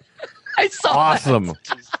night. I saw Awesome.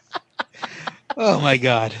 that. Oh, my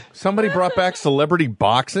God. Somebody brought back celebrity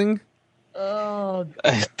boxing? Oh,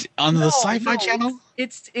 on the Sci-Fi Channel?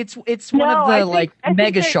 It's one of the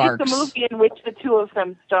mega sharks. It's a movie in which the two of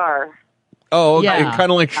them star. Oh, okay. Yeah.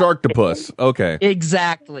 Kind of like Sharktopus. Okay.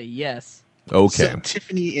 Exactly, yes. Okay. So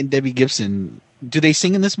Tiffany and Debbie Gibson, do they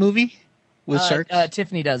sing in this movie with sharks?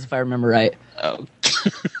 Tiffany does, if I remember right. Oh.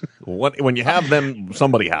 When you have them,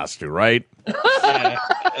 somebody has to, right? Yeah,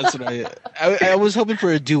 that's what I was hoping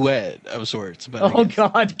for a duet of sorts. But Oh,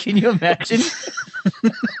 God, can you imagine?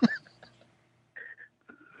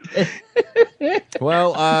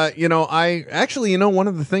 Well, one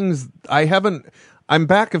of the things I'm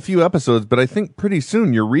back a few episodes, but I think pretty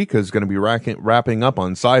soon Eureka is going to be wrapping up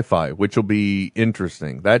on Sci-Fi, which will be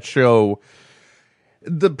interesting. That show,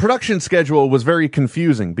 the production schedule was very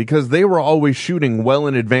confusing because they were always shooting well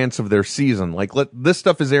in advance of their season. Like, this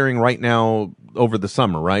stuff is airing right now over the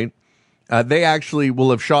summer, right? They actually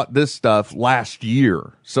will have shot this stuff last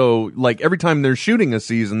year. So, like, every time they're shooting a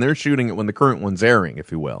season, they're shooting it when the current one's airing, if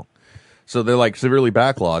you will. So they're, like, severely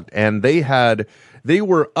backlogged. And they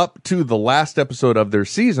were up to the last episode of their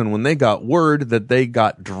season when they got word that they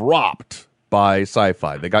got dropped by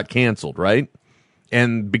Sci-Fi. They got canceled, right?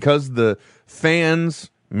 And because the fans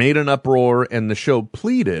made an uproar and the show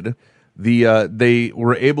pleaded, they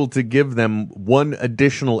were able to give them one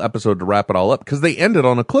additional episode to wrap it all up because they ended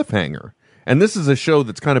on a cliffhanger. And this is a show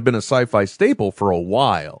that's kind of been a Sci-Fi staple for a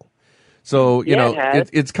while. So,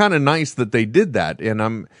 it's kind of nice that they did that.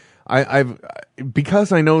 And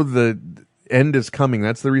because I know the end is coming,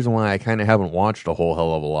 that's the reason why I kind of haven't watched a whole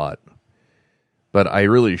hell of a lot. But I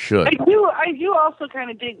really should. I do also kind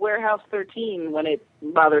of dig Warehouse 13 when it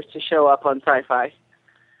bothers to show up on Sci-Fi.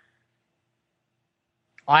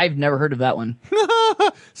 I've never heard of that one.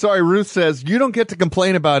 Sorry, Ruth says, you don't get to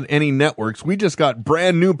complain about any networks. We just got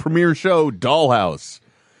brand new premiere show, Dollhouse.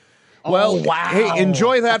 Well, wow. Hey,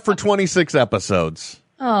 enjoy that for 26 episodes.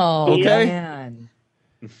 Oh, okay? Man.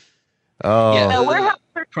 Oh. Yeah, Warehouse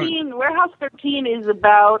 13 is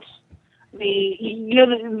about the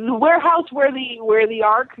warehouse where the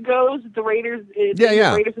Ark goes, the Raiders, the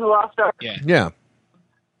Raiders of the Lost Ark. Yeah.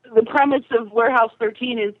 The premise of Warehouse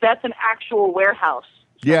 13 is that's an actual warehouse.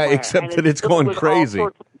 Yeah, except that it's going crazy. All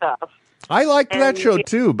sorts of stuff. I liked that show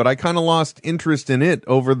too, but I kind of lost interest in it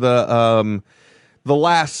over the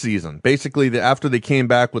last season. Basically, after they came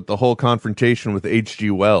back with the whole confrontation with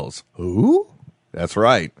H.G. Wells. Who? That's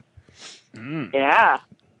right. Yeah.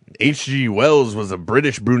 H.G. Wells was a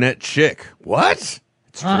British brunette chick. What?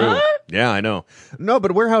 It's true. Yeah, I know. No,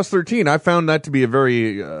 but Warehouse 13, I found that to be a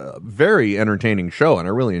very, very entertaining show, and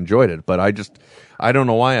I really enjoyed it. But I don't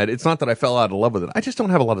know why. It's not that I fell out of love with it. I just don't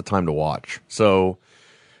have a lot of time to watch. So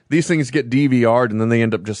these things get DVR'd and then they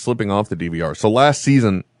end up just slipping off the DVR. So last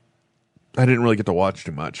season, I didn't really get to watch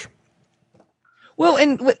too much. Well,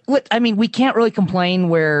 and I mean, we can't really complain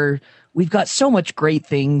where we've got so much great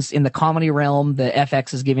things in the comedy realm that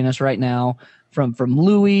FX is giving us right now, from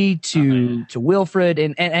Louis to Wilfred,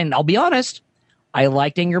 and I'll be honest, I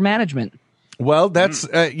liked Anger Management. Well, that's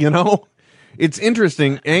it's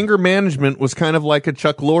interesting. Anger Management was kind of like a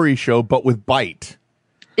Chuck Lorre show, but with bite.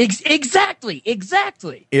 Exactly.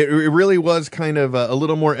 It really was kind of a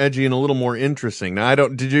little more edgy and a little more interesting. Now,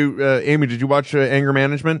 Amy, did you watch Anger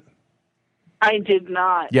Management? I did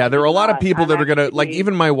not. Yeah, there are a lot of people that are going to, like,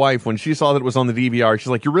 even my wife, when she saw that it was on the DVR, she's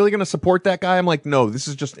like, you're really going to support that guy? I'm like, no, this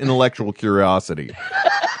is just intellectual curiosity.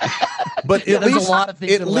 But at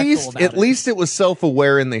least it was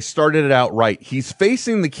self-aware and they started it out right. He's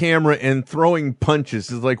facing the camera and throwing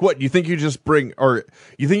punches. It's like, what, you think you think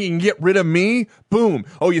you can get rid of me? Boom.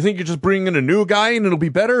 Oh, you think you just bring in a new guy and it'll be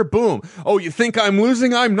better? Boom. Oh, you think I'm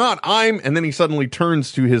losing? I'm not. And then he suddenly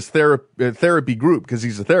turns to his therapy group because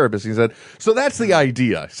he's a therapist. He said, so that's the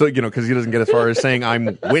idea. So, because he doesn't get as far as saying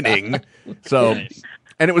I'm winning. So,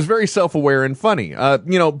 and it was very self-aware and funny.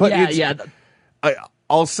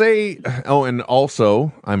 I'll say, and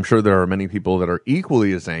also, I'm sure there are many people that are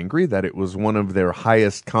equally as angry that it was one of their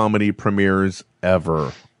highest comedy premieres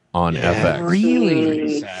ever on FX.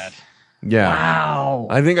 Really? Sad. Yeah. Wow.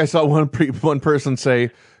 I think I saw one person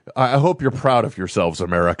say, I hope you're proud of yourselves,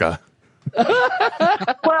 America.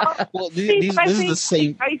 Well, this is the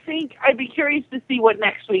same. I think I'd be curious to see what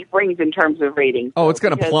next week brings in terms of ratings. Oh, it's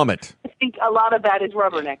going to plummet. I think a lot of that is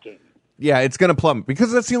rubbernecking. Yeah, it's going to plummet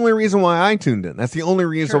because that's the only reason why I tuned in. That's the only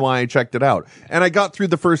reason why I checked it out. And I got through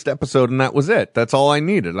the first episode and that was it. That's all I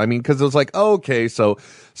needed. I mean, because it was like, okay, so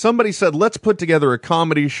somebody said, let's put together a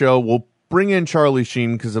comedy show. We'll bring in Charlie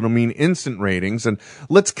Sheen because it'll mean instant ratings. And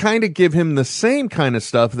let's kind of give him the same kind of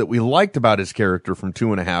stuff that we liked about his character from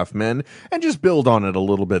 2.5 Men and just build on it a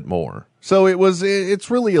little bit more. So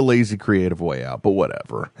it's really a lazy creative way out, but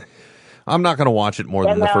whatever. I'm not going to watch it more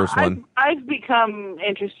than the first one. I've become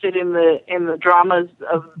interested in the dramas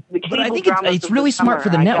of the cable. But I think dramas it's of really the smart for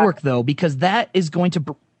the summer. network, though, because that is going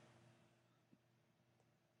to.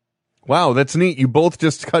 Wow, that's neat. You both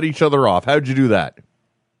just cut each other off. How'd you do that?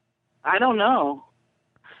 I don't know.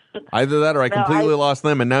 Either that or I completely lost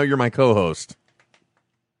them, and now you're my co-host.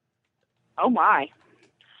 Oh, my.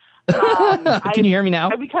 Can you hear me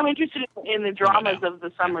now? I've become interested in the dramas of the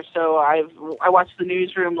summer, so I watched The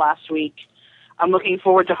Newsroom last week. I'm looking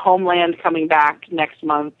forward to Homeland coming back next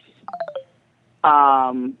month.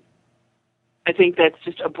 I think that's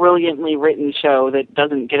just a brilliantly written show that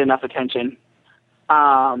doesn't get enough attention.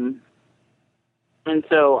 And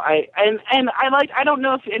so I don't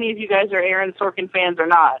know if any of you guys are Aaron Sorkin fans or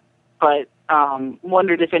not, but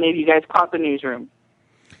wondered if any of you guys caught The Newsroom.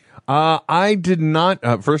 I did not.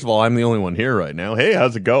 First of all, I'm the only one here right now. Hey,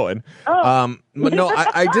 how's it going? Oh. But no,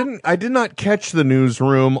 I didn't. I did not catch The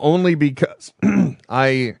Newsroom only because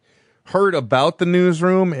I heard about The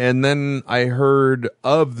Newsroom and then I heard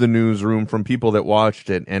of The Newsroom from people that watched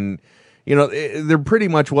it, and there pretty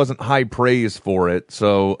much wasn't high praise for it.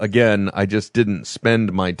 So again, I just didn't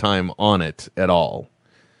spend my time on it at all.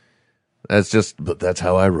 But that's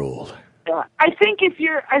how I rolled. I think if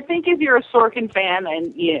you're a Sorkin fan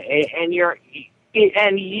and you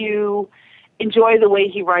enjoy the way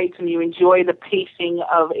he writes and you enjoy the pacing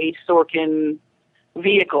of a Sorkin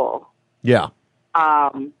vehicle, yeah,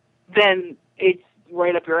 then it's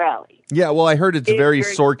right up your alley. Yeah, well, I heard it's very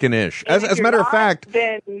Sorkin-ish. As a matter of fact,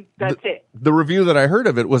 then that's it. The review that I heard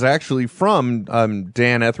of it was actually from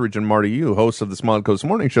Dan Etheridge and Marty Yu, hosts of the Smodco's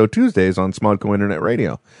Morning Show Tuesdays on Smodco Internet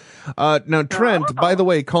Radio. Now, Trent, by the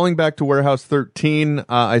way, calling back to Warehouse 13,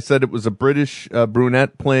 I said it was a British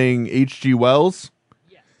brunette playing H.G. Wells.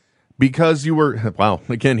 Yes. Because you were, wow,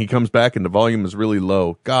 again, he comes back and the volume is really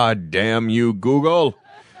low. God damn you, Google.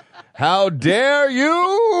 How dare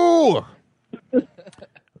you?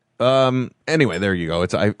 Anyway, there you go.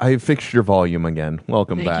 I fixed your volume again.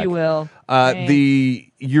 Welcome back. Thank you, Will.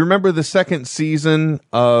 You remember the second season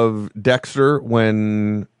of Dexter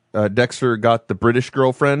when Dexter got the British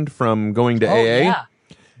girlfriend from going to AA?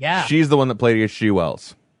 Yeah. She's the one that played H.G.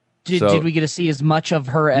 Wells. Did we get to see as much of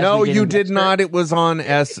her as No, we did you in did Dexter? not. It was on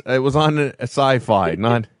a Sci-Fi,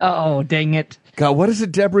 not. Oh, dang it. God, what is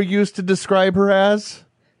it Deborah used to describe her as?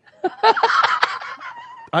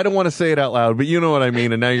 I don't want to say it out loud, but you know what I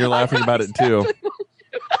mean, and now you're laughing about it too.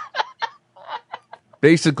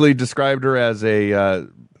 Basically described her as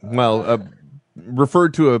referred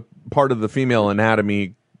to a part of the female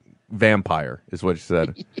anatomy vampire, is what she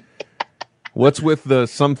said. What's with the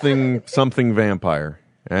something vampire?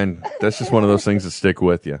 And that's just one of those things that stick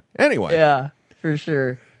with you. Anyway. Yeah, for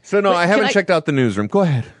sure. So, no, I haven't checked out the newsroom. Go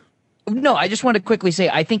ahead. No, I just want to quickly say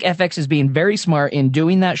I think FX is being very smart in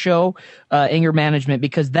doing that show, Anger Management,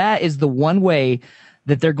 because that is the one way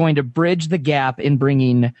that they're going to bridge the gap in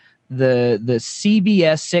bringing the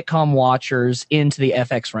CBS sitcom watchers into the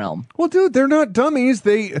FX realm. Well, dude, they're not dummies.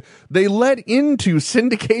 They led into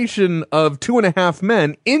syndication of 2.5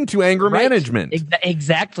 Men into Anger Management.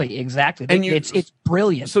 Exactly. And it's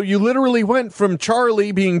brilliant. So you literally went from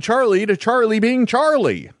Charlie being Charlie to Charlie being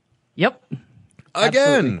Charlie. Yep.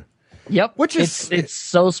 Again. Absolutely. Yep. Which is it's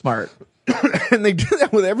so smart. And they do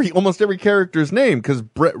that with almost every character's name, because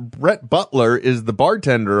Brett Butler is the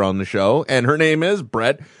bartender on the show, and her name is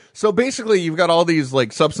Brett. So basically, you've got all these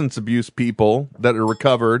like substance abuse people that are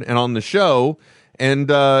recovered and on the show, and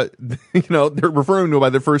they're referring to them by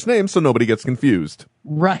their first name, so nobody gets confused.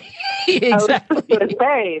 Right. Exactly. I was going to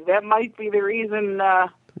say that might be the reason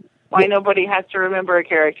why nobody has to remember a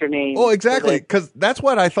character name. Oh, exactly, because that's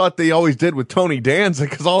what I thought they always did with Tony Danza,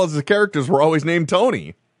 because all of the characters were always named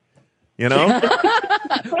Tony. You know?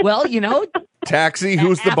 Well, Taxi,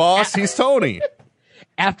 who's the boss? He's Tony.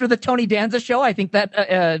 After the Tony Danza show, I think that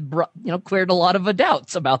cleared a lot of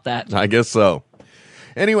doubts about that. I guess so.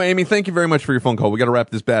 Anyway, Amy, thank you very much for your phone call. We got to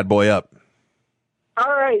wrap this bad boy up.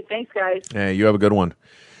 All right, thanks, guys. Hey, you have a good one.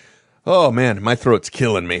 Oh man, my throat's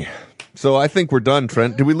killing me. So I think we're done,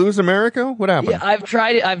 Trent. Did we lose America? What happened? Yeah, I've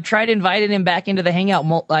tried inviting him back into the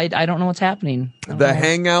Hangout. I don't know what's happening. The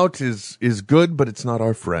Hangout is good, but it's not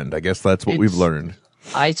our friend. I guess that's what we've learned.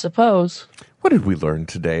 I suppose. What did we learn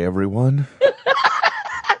today, everyone?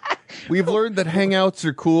 We've learned that Hangouts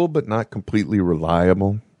are cool, but not completely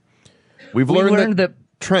reliable. We've learned that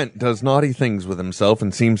Trent does naughty things with himself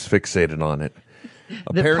and seems fixated on it.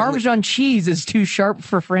 The Parmesan cheese is too sharp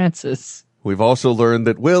for Francis. We've also learned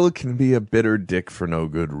that Will can be a bitter dick for no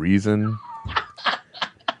good reason.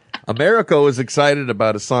 Americo is excited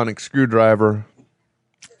about a sonic screwdriver,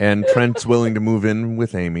 and Trent's willing to move in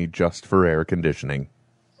with Amy just for air conditioning.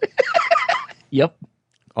 Yep.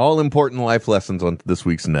 All important life lessons on this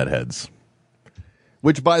week's Netheads.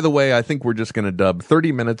 Which, by the way, I think we're just going to dub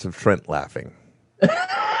 30 minutes of Trent laughing.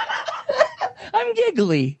 I'm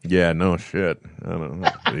giggly. Yeah, no shit. I don't know.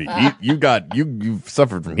 You've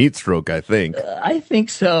suffered from heat stroke, I think. I think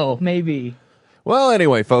so, maybe. Well,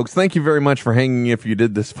 anyway, folks, thank you very much for hanging if you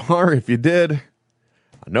did this far. If you did,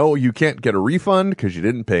 I know you can't get a refund because you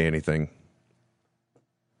didn't pay anything.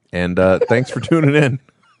 And thanks for tuning in.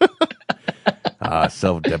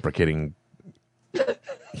 Self-deprecating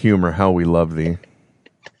humor, how we love thee.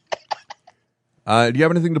 Do you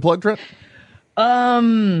have anything to plug, Trent?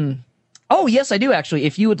 Oh, yes, I do, actually.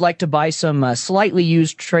 If you would like to buy some slightly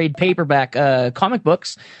used trade paperback comic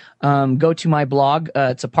books, go to my blog.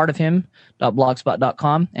 It's a part of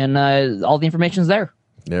him.blogspot.com, and all the information is there.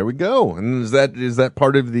 There we go. And is that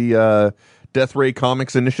part of the Death Ray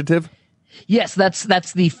Comics initiative? Yes,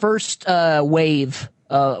 that's the first wave,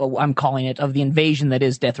 I'm calling it, of the invasion that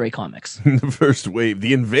is Death Ray Comics. The first wave,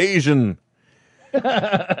 the invasion.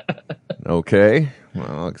 Okay, well,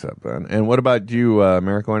 I'll accept that. And what about you,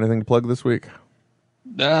 Americo? Anything to plug this week?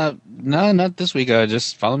 No, not this week.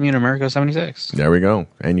 Just follow me on Americo76. There we go.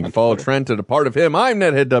 And you can follow Trent at a part of him. I'm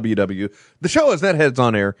Nethead WW. The show is Netheads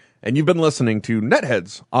on Air, and you've been listening to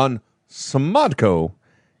Netheads on Smodco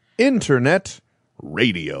Internet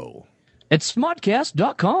Radio. It's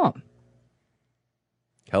smodcast.com.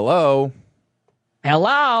 Hello.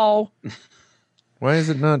 Hello. Why is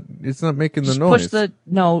it not? It's not making the noise.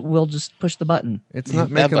 We'll just push the button. It's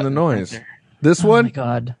not making the noise. This one? Oh my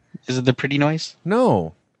God. Is it the pretty noise?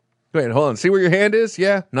 No. Wait, hold on. See where your hand is?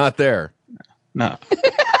 Yeah, not there. No.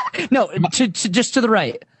 No, just to the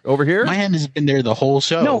right. Over here? My hand has been there the whole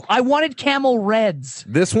show. No, I wanted Camel Reds.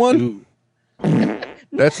 This one? Ooh.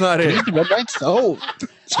 That's not it. The red lights? Oh,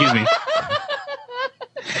 excuse me.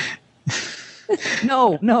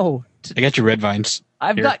 No. I got your red vines.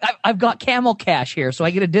 I've got Camel Cash here, so I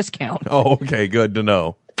get a discount. Oh, okay, good to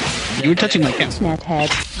know. You were touching my camel. Nethead.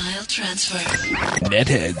 File transfer.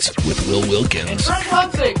 Netheads with Will Wilkins. And Frank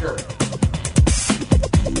Hunsaker.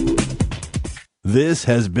 This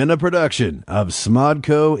has been a production of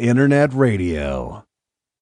Smodco Internet Radio.